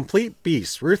become a complete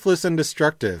beast, ruthless and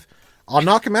destructive. I'll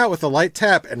knock him out with a light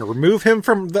tap and remove him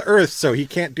from the earth so he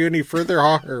can't do any further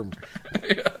harm.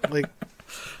 Like,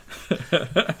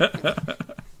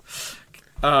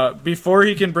 before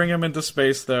he can bring him into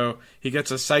space, though, he gets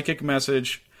a psychic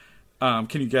message. Can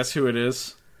you guess who it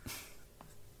is?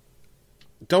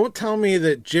 Don't tell me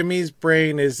that Jimmy's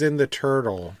brain is in the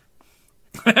turtle.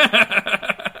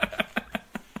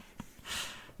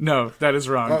 No, that is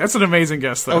wrong. That's an amazing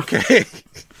guess, though. Okay.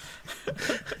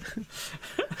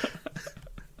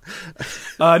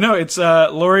 No, it's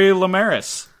Lori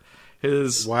Lamaris,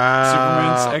 his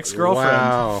Superman's ex-girlfriend.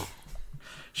 Wow.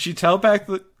 She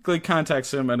telepathically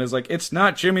contacts him and is like, it's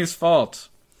not Jimmy's fault.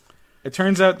 It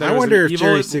turns out that I wonder if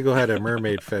Jerry Siegel had a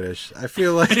mermaid fetish. I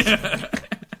feel like...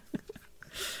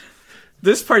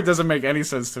 This part doesn't make any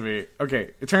sense to me.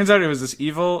 Okay, it turns out it was this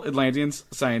evil Atlantean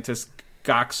scientist,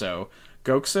 Goxo,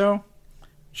 Goxo?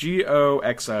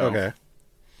 G-O-X-O. Okay.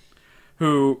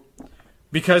 Who,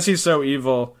 because he's so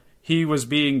evil, he was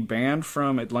being banned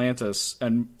from Atlantis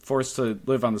and forced to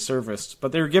live on the surface.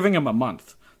 But they were giving him a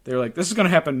month. They were like, this is going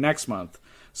to happen next month.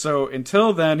 So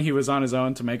until then, he was on his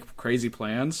own to make crazy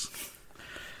plans.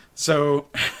 So...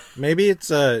 Maybe it's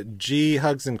G,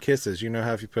 hugs, and kisses. You know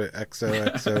how if you put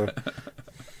XOXO...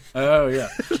 Oh, yeah.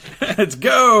 Let's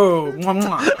go!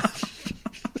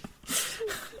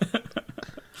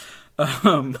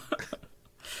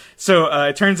 So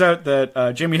it turns out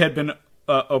that Jimmy had been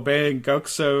obeying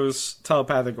Goxo's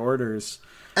telepathic orders.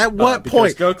 At what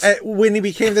point? When he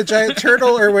became the giant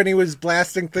turtle, or when he was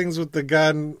blasting things with the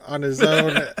gun on his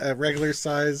own at regular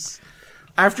size?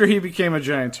 After he became a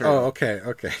giant turtle. Oh, okay.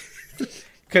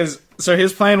 So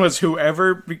his plan was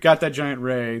whoever got that giant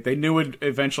ray, they knew would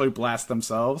eventually blast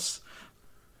themselves,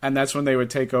 and that's when they would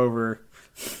take over.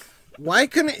 Why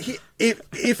couldn't he?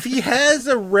 If he has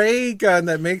a ray gun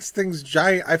that makes things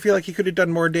giant, I feel like he could have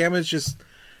done more damage.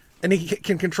 And he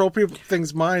can control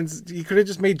things' minds. He could have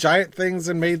just made giant things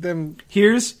and made them.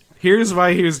 Here's here's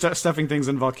why he was stuffing things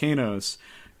in volcanoes.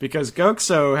 Because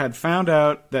Gokso had found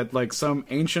out that, like, some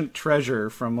ancient treasure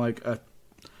from, like, a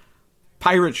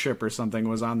pirate ship or something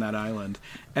was on that island.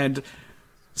 And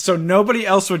so nobody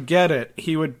else would get it.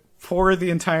 He would cover the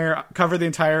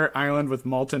entire island with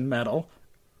molten metal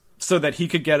so that he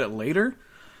could get it later.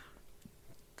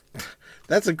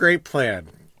 That's a great plan.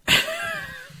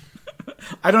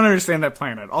 I don't understand that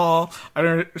plan at all. I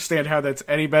don't understand how that's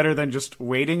any better than just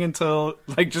waiting until,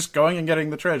 like, just going and getting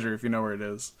the treasure if you know where it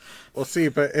is. We'll see,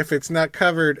 but if it's not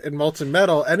covered in molten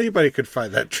metal, anybody could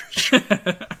find that treasure.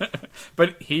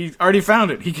 But he already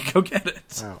found it. He could go get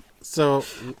it. Wow. So,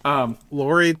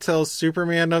 Lori tells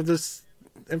Superman of this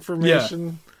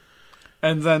information. Yeah.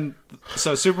 And then,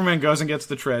 so Superman goes and gets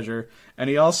the treasure, and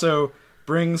he also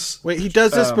brings... Wait, he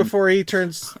does this before he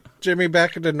turns Jimmy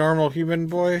back into normal human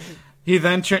boy? He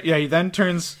then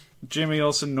turns Jimmy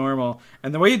Olsen normal,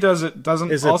 and the way he does it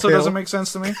doesn't make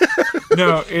sense to me.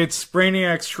 No, it's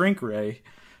Brainiac's shrink ray,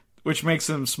 which makes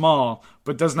him small,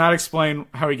 but does not explain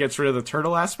how he gets rid of the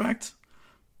turtle aspect.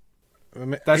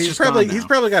 He's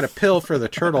probably got a pill for the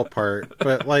turtle part,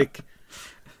 but like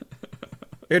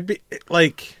it'd be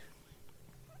like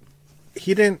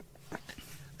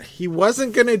he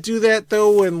wasn't gonna do that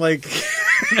though when like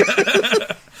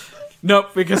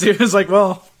Nope, because he was like,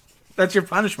 well, that's your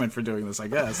punishment for doing this, I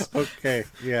guess. Okay,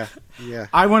 yeah.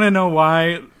 I want to know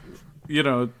why,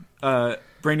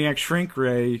 Brainiac Shrink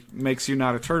Ray makes you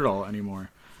not a turtle anymore.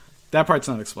 That part's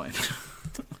not explained.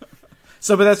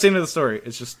 But that's the end of the story.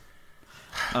 It's just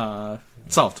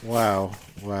solved. Wow.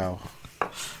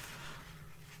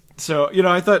 So,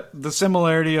 I thought the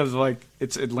similarity of, like,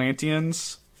 it's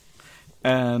Atlanteans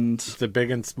and... The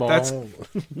big and small.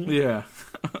 Yeah.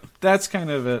 That's kind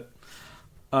of it.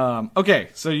 Okay,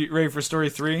 so you ready for story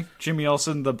 3? Jimmy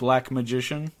Olsen, the Black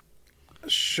Magician.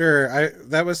 Sure.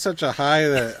 That was such a high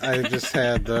that I just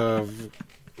had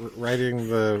riding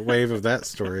the wave of that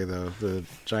story, though. The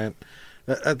giant.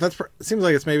 Seems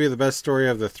like it's maybe the best story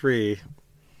of the 3.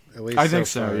 At least I think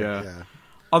so. Yeah.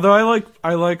 Although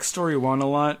I like story 1 a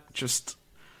lot, just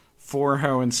for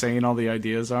how insane all the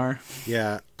ideas are.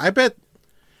 Yeah, I bet.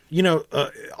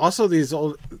 Also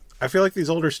I feel like these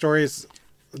older stories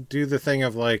do the thing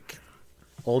of like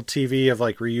old TV of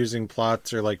like reusing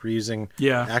plots or like reusing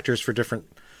actors for different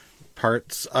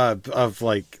parts of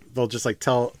like they'll just like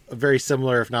tell a very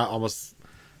similar, if not almost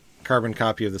carbon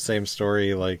copy of the same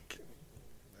story. Like,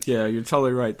 yeah, you're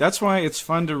totally right. That's why it's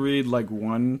fun to read like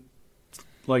one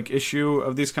like issue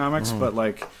of these comics, but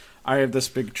like I have this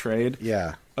big trade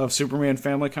of Superman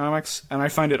family comics, and I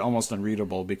find it almost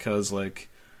unreadable because like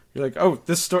you're like, oh,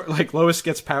 this story, like Lois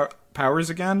gets powers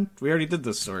again? We already did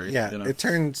this story. Yeah, it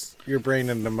turns your brain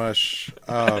into mush.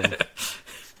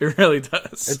 It really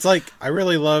does. It's like, I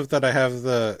really love that I have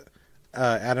the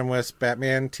Adam West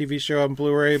Batman TV show on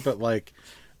Blu-ray, but like,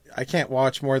 I can't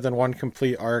watch more than one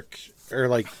complete arc or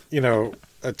like, a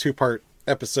 2-part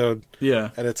episode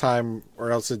at a time,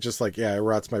 or else it just like, it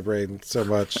rots my brain so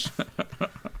much.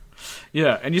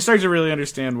 Yeah, and you start to really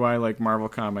understand why like Marvel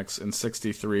Comics in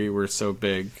 '63 were so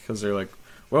big, because they're like,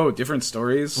 whoa, different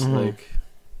stories. Like,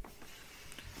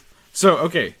 so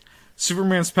okay,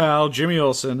 Superman's pal Jimmy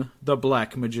Olsen, the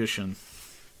Black Magician.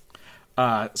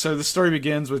 So the story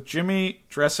begins with Jimmy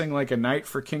dressing like a knight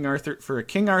for a King Arthur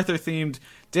themed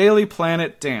Daily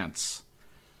Planet dance.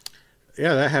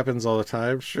 Yeah, that happens all the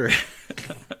time. Sure.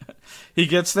 He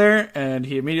gets there and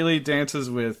he immediately dances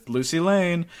with Lucy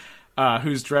Lane,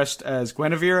 who's dressed as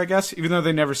Guinevere, I guess. Even though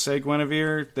they never say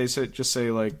Guinevere, they just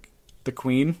say like the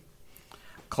Queen.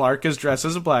 Clark is dressed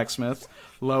as a blacksmith.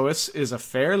 Lois is a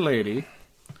fair lady.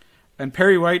 And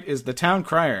Perry White is the town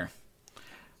crier.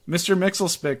 Mr.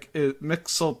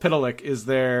 Mixelpitalik is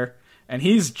there, and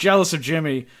he's jealous of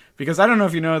Jimmy, because I don't know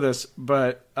if you know this,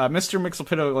 but Mr.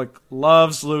 Mixelpitalik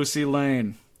loves Lucy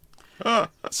Lane.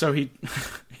 So he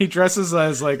dresses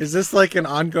as like... Is this like an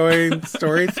ongoing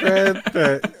story thread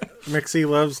that Mixie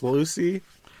loves Lucy?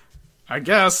 I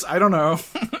guess. I don't know.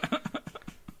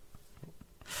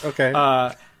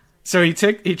 Okay. So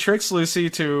he tricks Lucy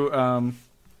to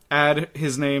add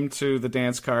his name to the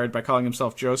dance card by calling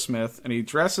himself Joe Smith, and he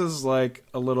dresses like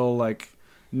a little like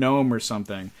gnome or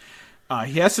something.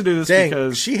 He has to do this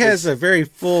because she has a very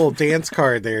full dance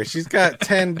card there. She's got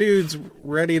 10 dudes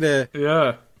ready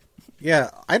to...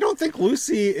 Yeah, I don't think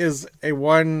Lucy is a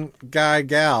one-guy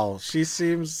gal. She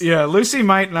seems... Yeah, Lucy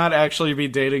might not actually be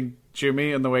dating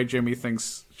Jimmy in the way Jimmy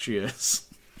thinks she is.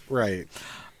 Right.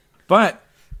 But,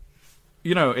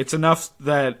 it's enough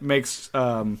that makes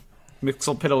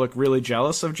Mixelpitalik really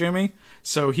jealous of Jimmy,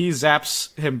 so he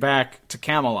zaps him back to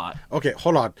Camelot. Okay,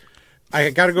 hold on. I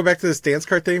got to go back to this dance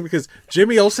card thing because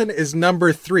Jimmy Olsen is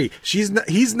number 3.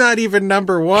 He's not even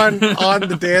number 1 on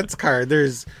the dance card.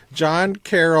 There's John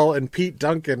Carroll and Pete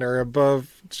Duncan are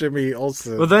above Jimmy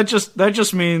Olsen. Well, that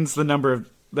just means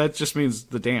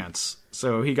the dance.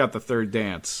 So he got the 3rd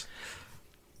dance.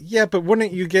 Yeah, but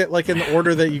wouldn't you get like in the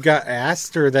order that you got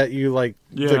asked or that you like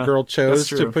the girl chose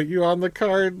to put you on the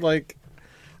card? Like,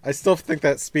 I still think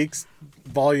that speaks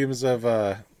volumes of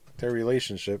their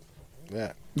relationship.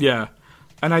 Yeah. Yeah.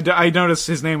 And I noticed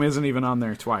his name isn't even on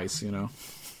there twice, you know.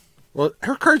 Well,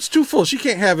 her card's too full. She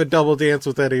can't have a double dance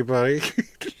with anybody.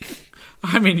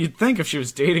 I mean, you'd think if she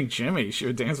was dating Jimmy, she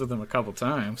would dance with him a couple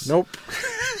times. Nope.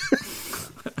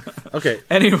 Okay.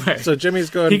 Anyway. So Jimmy's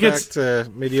going back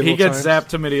to medieval times. He gets zapped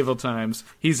to medieval times.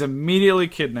 He's immediately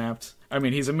kidnapped. I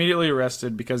mean, he's immediately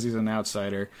arrested because he's an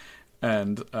outsider.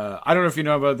 And I don't know if you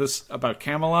know about this, about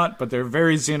Camelot, but they're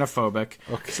very xenophobic.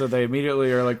 Okay. So they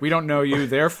immediately are like, we don't know you,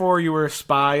 therefore you were a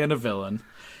spy and a villain.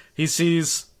 He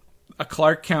sees a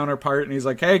Clark counterpart, and he's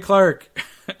like, hey, Clark.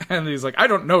 And he's like, I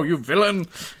don't know you, villain.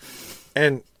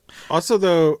 And also,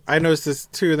 though, I noticed this,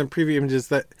 too, in the preview images,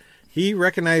 that he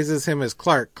recognizes him as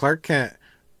Clark. Clark can't.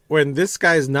 When this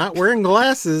guy's not wearing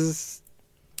glasses.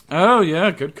 Oh, yeah,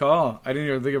 good call. I didn't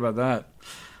even think about that.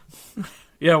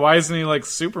 Yeah, why isn't he like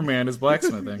Superman is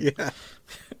blacksmithing? Yeah.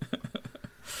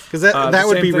 Because that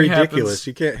would be ridiculous. Happens.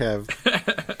 You can't have.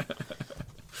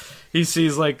 He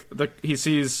sees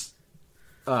his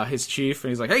chief, and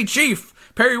he's like, "Hey, Chief,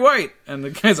 Perry White," and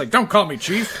the guy's like, "Don't call me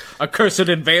Chief, accursed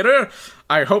invader!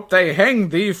 I hope they hang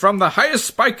thee from the highest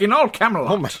spike in all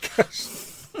Camelot." Oh my gosh!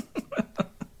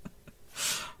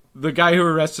 The guy who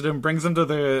arrested him brings him to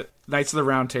the Knights of the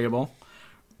Round Table,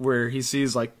 where he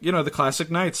sees the classic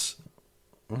knights.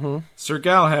 Mm-hmm. Sir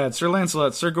Galahad, Sir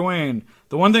Lancelot, Sir Gawain.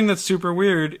 The one thing that's super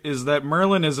weird is that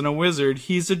Merlin isn't a wizard,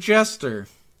 he's a jester.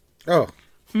 Oh.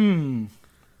 Isn't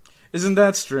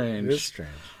that strange? It is strange.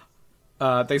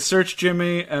 They search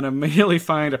Jimmy and immediately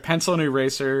find a pencil and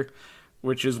eraser,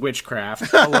 which is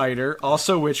witchcraft, a lighter,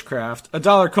 also witchcraft, a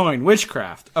dollar coin,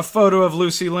 witchcraft, a photo of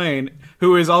Lucy Lane,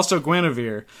 who is also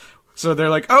Guinevere. So they're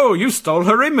like, oh, you stole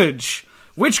her image.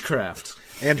 Witchcraft.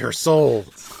 And her soul.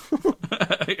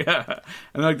 Yeah.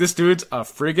 And like, this dude's a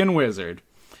friggin' wizard.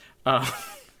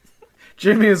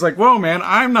 Jimmy is like, whoa, man,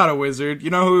 I'm not a wizard. You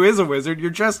know who is a wizard?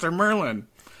 You're Jester Merlin.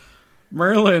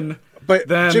 But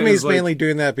then Jimmy's mainly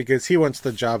doing that because he wants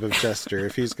the job of Jester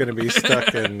if he's going to be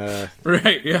stuck in...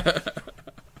 Right, yeah.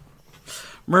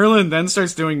 Merlin then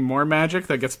starts doing more magic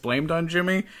that gets blamed on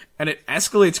Jimmy, and it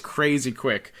escalates crazy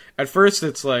quick. At first,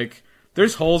 it's like,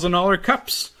 there's holes in all her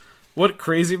cups. What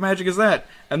crazy magic is that?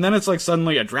 And then it's like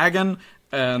suddenly a dragon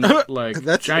and like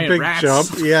that's giant a big rats.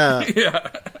 Jump. Yeah. Yeah.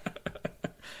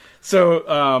 So,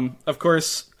 of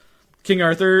course, King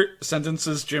Arthur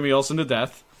sentences Jimmy Olsen to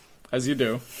death, as you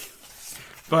do.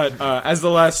 But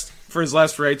for his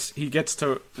last rites, he gets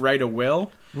to write a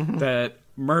will that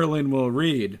Merlin will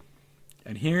read.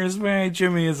 And here's why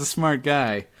Jimmy is a smart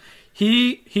guy.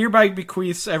 He hereby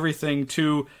bequeaths everything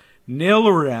to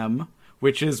Nilrem,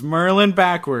 which is Merlin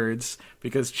backwards,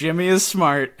 because Jimmy is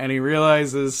smart, and he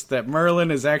realizes that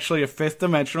Merlin is actually a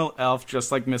fifth-dimensional elf,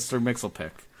 just like Mr.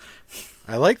 Mixelpick.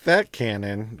 I like that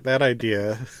canon, that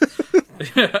idea.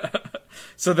 Yeah.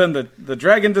 So then the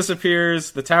dragon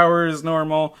disappears, the tower is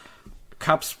normal,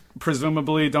 cups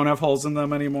presumably don't have holes in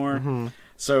them anymore. Mm-hmm.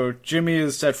 So Jimmy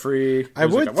is set free.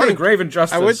 What a grave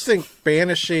injustice. I would think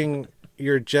banishing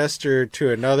your jester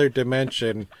to another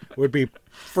dimension would be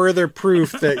further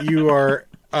proof that you are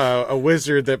a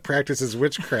wizard that practices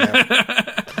witchcraft.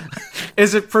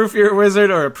 Is it proof you're a wizard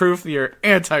or a proof you're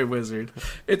anti-wizard?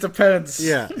 It depends.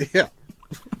 Yeah.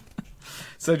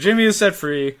 So Jimmy is set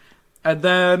free, and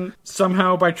then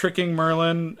somehow by tricking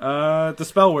Merlin, the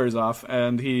spell wears off,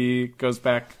 and he goes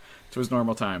back to his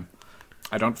normal time.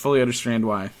 I don't fully understand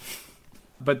why.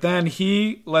 But then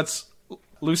he lets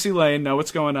Lucy Lane know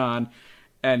what's going on,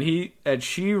 and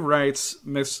she writes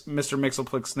Mr.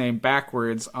 Mixelplick's name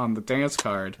backwards on the dance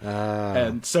card.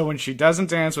 And so when she doesn't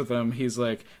dance with him, he's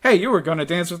like, hey, you were going to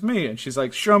dance with me. And she's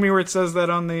like, show me where it says that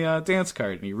on the dance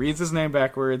card. And he reads his name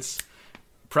backwards.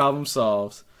 Problem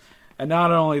solved. And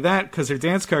not only that, because her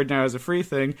dance card now is a free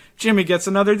thing, Jimmy gets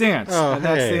another dance. And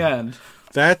that's the end.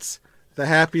 That's the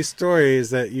happy story, is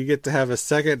that you get to have a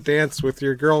second dance with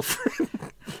your girlfriend.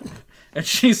 And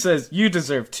she says, you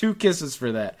deserve 2 kisses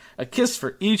for that. A kiss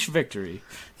for each victory.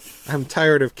 I'm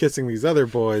tired of kissing these other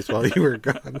boys while you were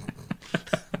gone.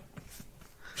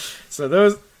 So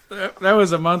that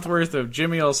was a month worth of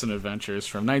Jimmy Olsen adventures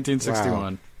from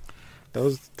 1961.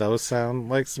 Wow. Those sound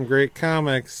like some great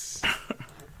comics.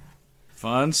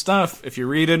 Fun stuff if you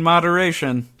read in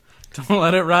moderation. Don't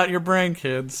let it rot your brain,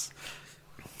 kids.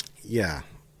 Yeah.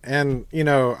 And, you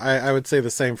know, I would say the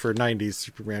same for 90s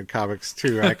Superman comics,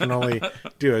 too. I can only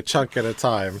do a chunk at a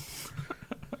time.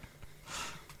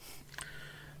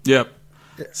 Yep.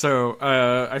 So,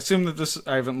 I assume that this...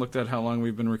 I haven't looked at how long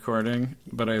we've been recording,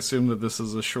 but I assume that this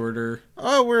is a shorter...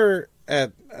 Oh, we're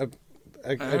at a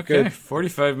okay, good...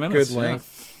 45 minutes. Good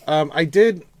length. Yeah.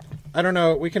 I don't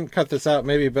know, we can cut this out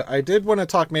maybe, but I did want to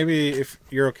talk, maybe if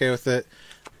you're okay with it,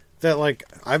 that, like,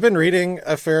 I've been reading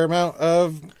a fair amount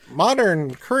of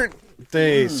modern,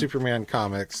 current-day Superman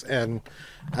comics, and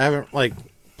I haven't, like,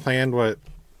 planned what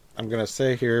I'm going to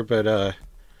say here, but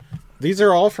these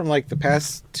are all from, like, the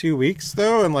past 2 weeks,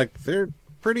 though, and, like, they're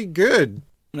pretty good.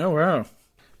 Oh, wow.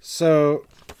 So,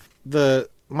 the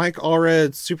Mike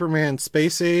Allred's Superman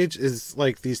Space Age is,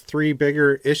 like, these 3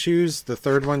 bigger issues. The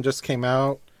third one just came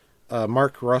out.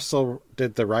 Mark Russell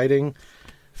did the writing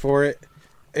for it.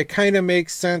 It kind of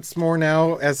makes sense more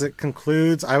now as it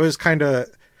concludes. I was kind of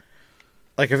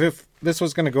like, if this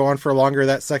was going to go on for longer,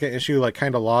 that second issue like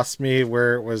kind of lost me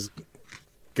where it was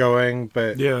going.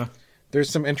 But yeah, there's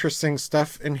some interesting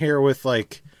stuff in here with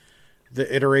like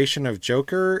the iteration of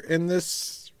Joker in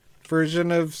this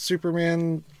version of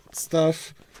Superman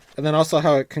stuff, and then also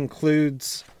how it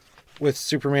concludes with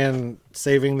Superman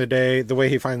saving the day, the way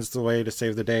he finds the way to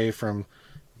save the day from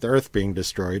the Earth being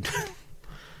destroyed.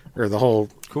 Or the whole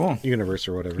universe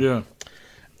or whatever. Yeah.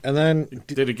 And then...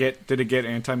 Did it get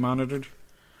anti-monitored?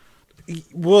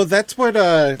 Well, that's what...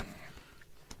 I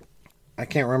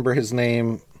can't remember his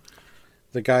name.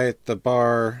 The guy at the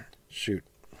bar... Shoot.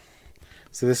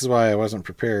 So this is why I wasn't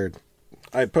prepared.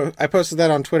 I posted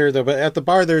that on Twitter, though, but at the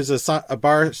bar there's a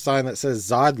bar sign that says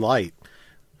Zod Light.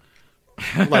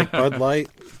 Like Bud Light,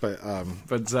 but...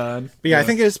 But Zod. But yeah, I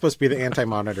think it is supposed to be the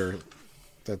anti-monitor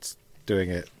that's doing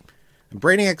it.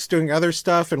 Brainiac's doing other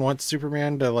stuff and wants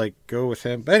Superman to like go with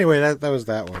him. But anyway, that was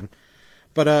that one.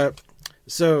 But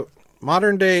so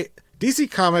modern day DC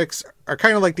comics are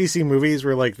kind of like DC movies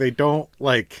where like they don't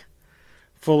like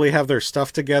fully have their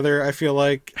stuff together. I feel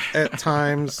like at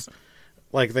times,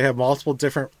 like they have multiple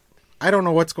different. I don't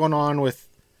know what's going on with.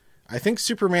 I think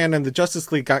Superman and the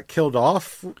Justice League got killed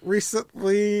off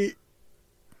recently.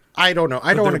 I don't know.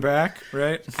 I don't want to back,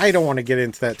 right? I don't want to get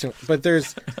into that too. But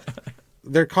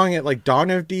they're calling it like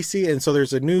Dawn of DC, and so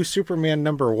there's a new Superman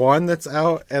 #1 that's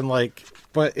out, and like,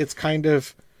 but it's kind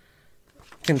of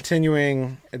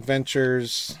continuing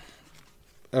adventures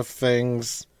of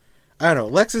things. I don't know.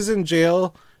 Lex is in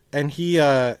jail, and he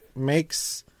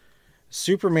makes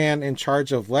Superman in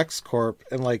charge of LexCorp,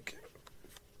 and like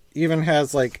even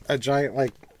has like a giant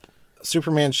like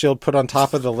Superman shield put on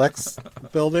top of the Lex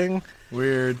building.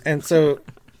 Weird. And so,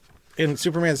 and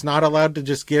Superman's not allowed to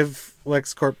just give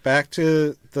LexCorp back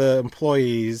to the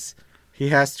employees. He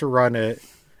has to run it.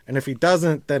 And if he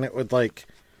doesn't, then it would like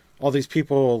all these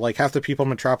people, like half the people in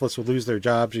Metropolis would lose their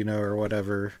jobs, you know, or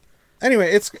whatever.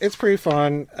 Anyway, it's pretty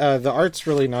fun. The art's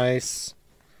really nice.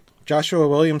 Joshua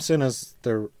Williamson is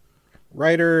the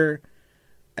writer,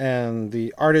 and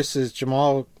the artist is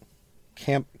Jamal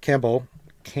Campbell.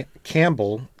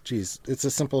 Jeez, it's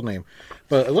a simple name.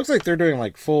 But it looks like they're doing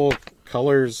like full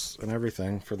colors and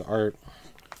everything for the art.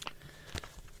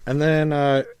 And then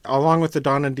along with the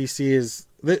Dawn of DC is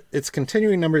it's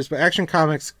continuing numbers, but Action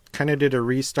Comics kind of did a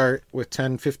restart with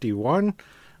 1051.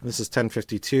 This is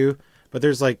 1052. But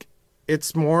there's like,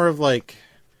 it's more of like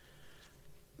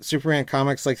Superman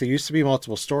comics, like there used to be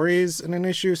multiple stories in an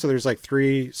issue. So there's like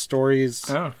 3 stories.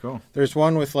 Oh, cool. There's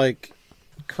one with like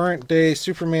current day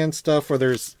Superman stuff where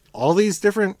there's all these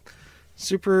different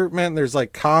Superman. There's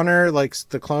like Connor, like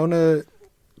the clone of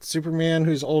Superman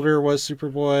who's older was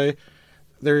Superboy.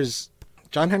 There's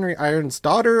John Henry Irons'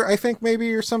 daughter, I think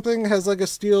maybe, or something, has like a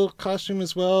steel costume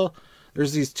as well.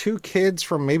 There's these 2 kids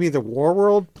from maybe the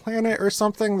Warworld planet or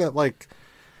something that like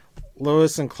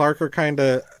Lois and Clark are kind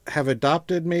of have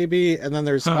adopted maybe. And then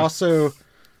there's also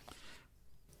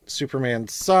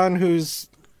Superman's son who's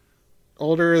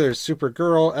older. There's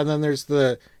Supergirl. And then there's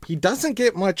he doesn't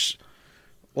get much,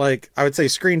 like, I would say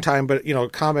screen time, but, you know,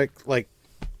 comic, like,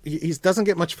 he doesn't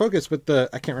get much focus, but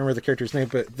I can't remember the character's name,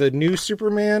 but the new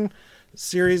Superman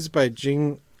series by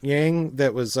Jing Yang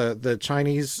that was the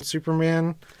Chinese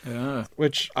Superman,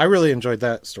 which I really enjoyed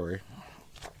that story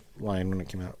line when it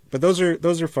came out. But those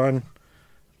are fun.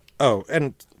 Oh,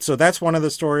 and so that's one of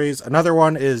the stories. Another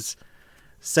one is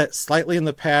set slightly in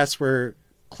the past where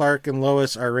Clark and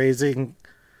Lois are raising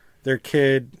their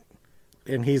kid,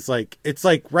 and he's like, it's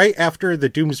like right after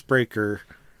the Doomsbreaker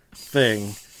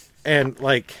thing. And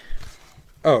like,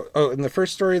 oh, in the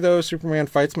first story though, Superman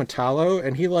fights Metallo,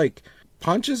 and he like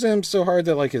punches him so hard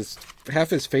that like half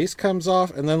his face comes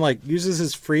off, and then like uses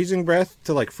his freezing breath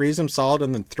to like freeze him solid,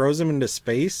 and then throws him into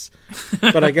space.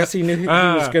 But I guess he knew he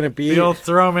was going to be. He'll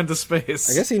throw him into space.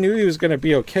 I guess he knew he was going to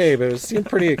be okay, but it seemed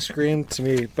pretty extreme to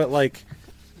me. But like,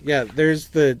 yeah, there's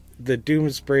the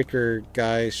Doomsbreaker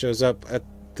guy shows up at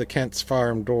the Kent's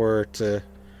farm door to.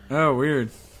 Oh,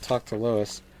 weird. Talk to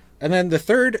Lois. And then the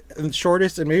third and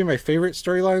shortest and maybe my favorite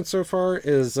storyline so far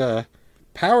is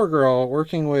Power Girl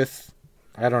working with,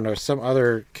 I don't know, some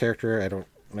other character. I don't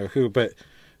know who, but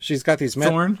she's got these...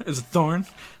 Thorn? Is it Thorn?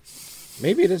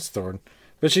 Maybe it is Thorn.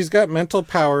 But she's got mental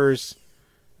powers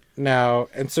now,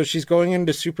 and so she's going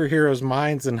into superheroes'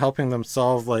 minds and helping them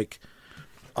solve, like,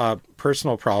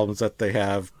 personal problems that they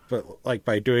have, but, like,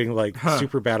 by doing, like,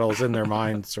 super battles in their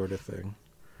minds sort of thing.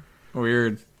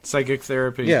 Weird. Psychic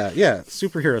therapy. Yeah,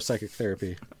 superhero psychic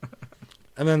therapy.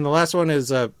 And then the last one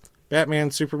is Batman,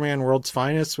 Superman, World's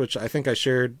Finest, which I think I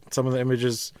shared some of the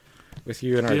images with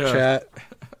you in our chat.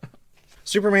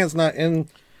 Superman's not in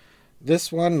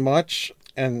this one much,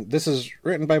 and this is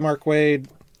written by Mark Waid.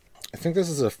 I think this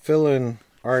is a fill-in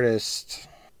artist.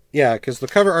 Yeah, because the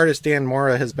cover artist, Dan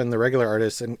Mora, has been the regular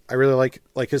artist, and I really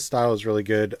like his style is really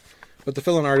good. But the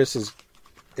fill-in artist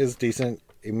is decent.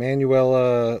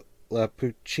 Emanuela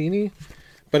Lapuccini,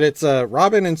 but it's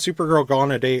Robin and Supergirl go on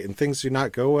a date and things do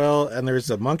not go well, and there's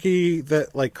a monkey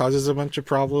that like causes a bunch of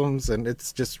problems, and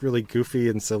it's just really goofy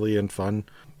and silly and fun.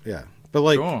 Yeah, but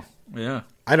like, cool. Yeah,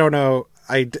 I don't know.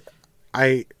 I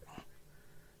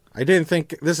didn't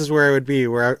think this is where I would be,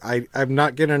 where I'm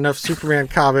not getting enough Superman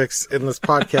comics in this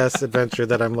podcast adventure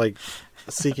that I'm like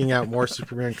seeking out more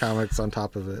Superman comics on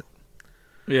top of it.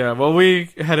 Yeah, well, we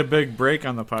had a big break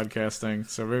on the podcasting,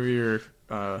 so maybe you're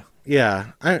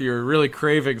you're really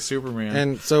craving Superman.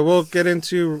 And so we'll get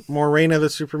into more Reign of the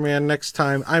Superman next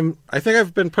time. I think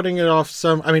I've been putting it off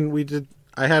some. I mean,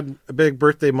 I had a big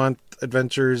birthday month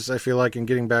adventures, I feel like, in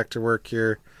getting back to work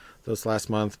here this last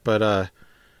month. But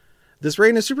this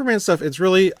Reign of Superman stuff, it's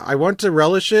really, I want to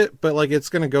relish it, but like it's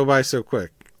going to go by so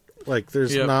quick. Like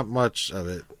there's not much of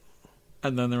it.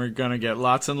 And then we're going to get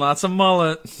lots and lots of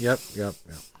mullet. Yep.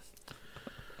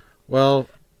 Well,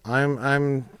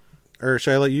 or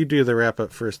should I let you do the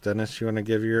wrap-up first, Dennis? You want to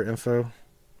give your info?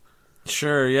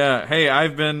 Sure, yeah. Hey,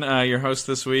 I've been your host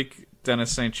this week,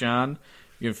 Denis St. John.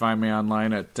 You can find me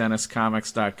online at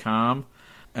DenisComics.com.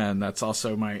 And that's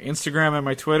also my Instagram and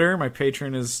my Twitter. My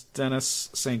patron is Denis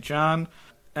St. John.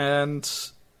 And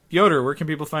Yoder, where can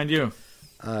people find you?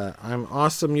 I'm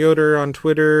Awesome Yoder on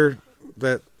Twitter,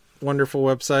 that wonderful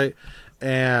website.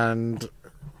 And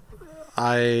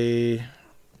I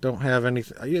don't have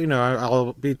anything,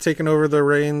 I'll be taking over the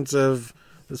reins of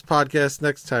this podcast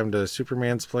next time to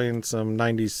Supermansplain some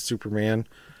 90s Superman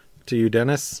to you,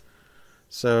 Dennis.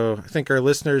 So I think our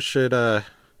listeners should, I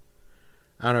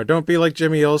don't know, don't be like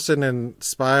Jimmy Olsen and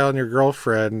spy on your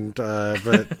girlfriend,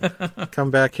 but come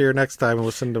back here next time and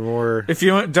listen to more. If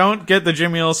you don't get the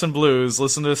Jimmy Olsen blues,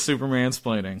 listen to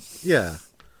Supermansplaining. Yeah.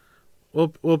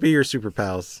 We'll be your super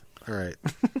pals. All right.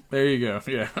 There you go.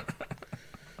 Yeah.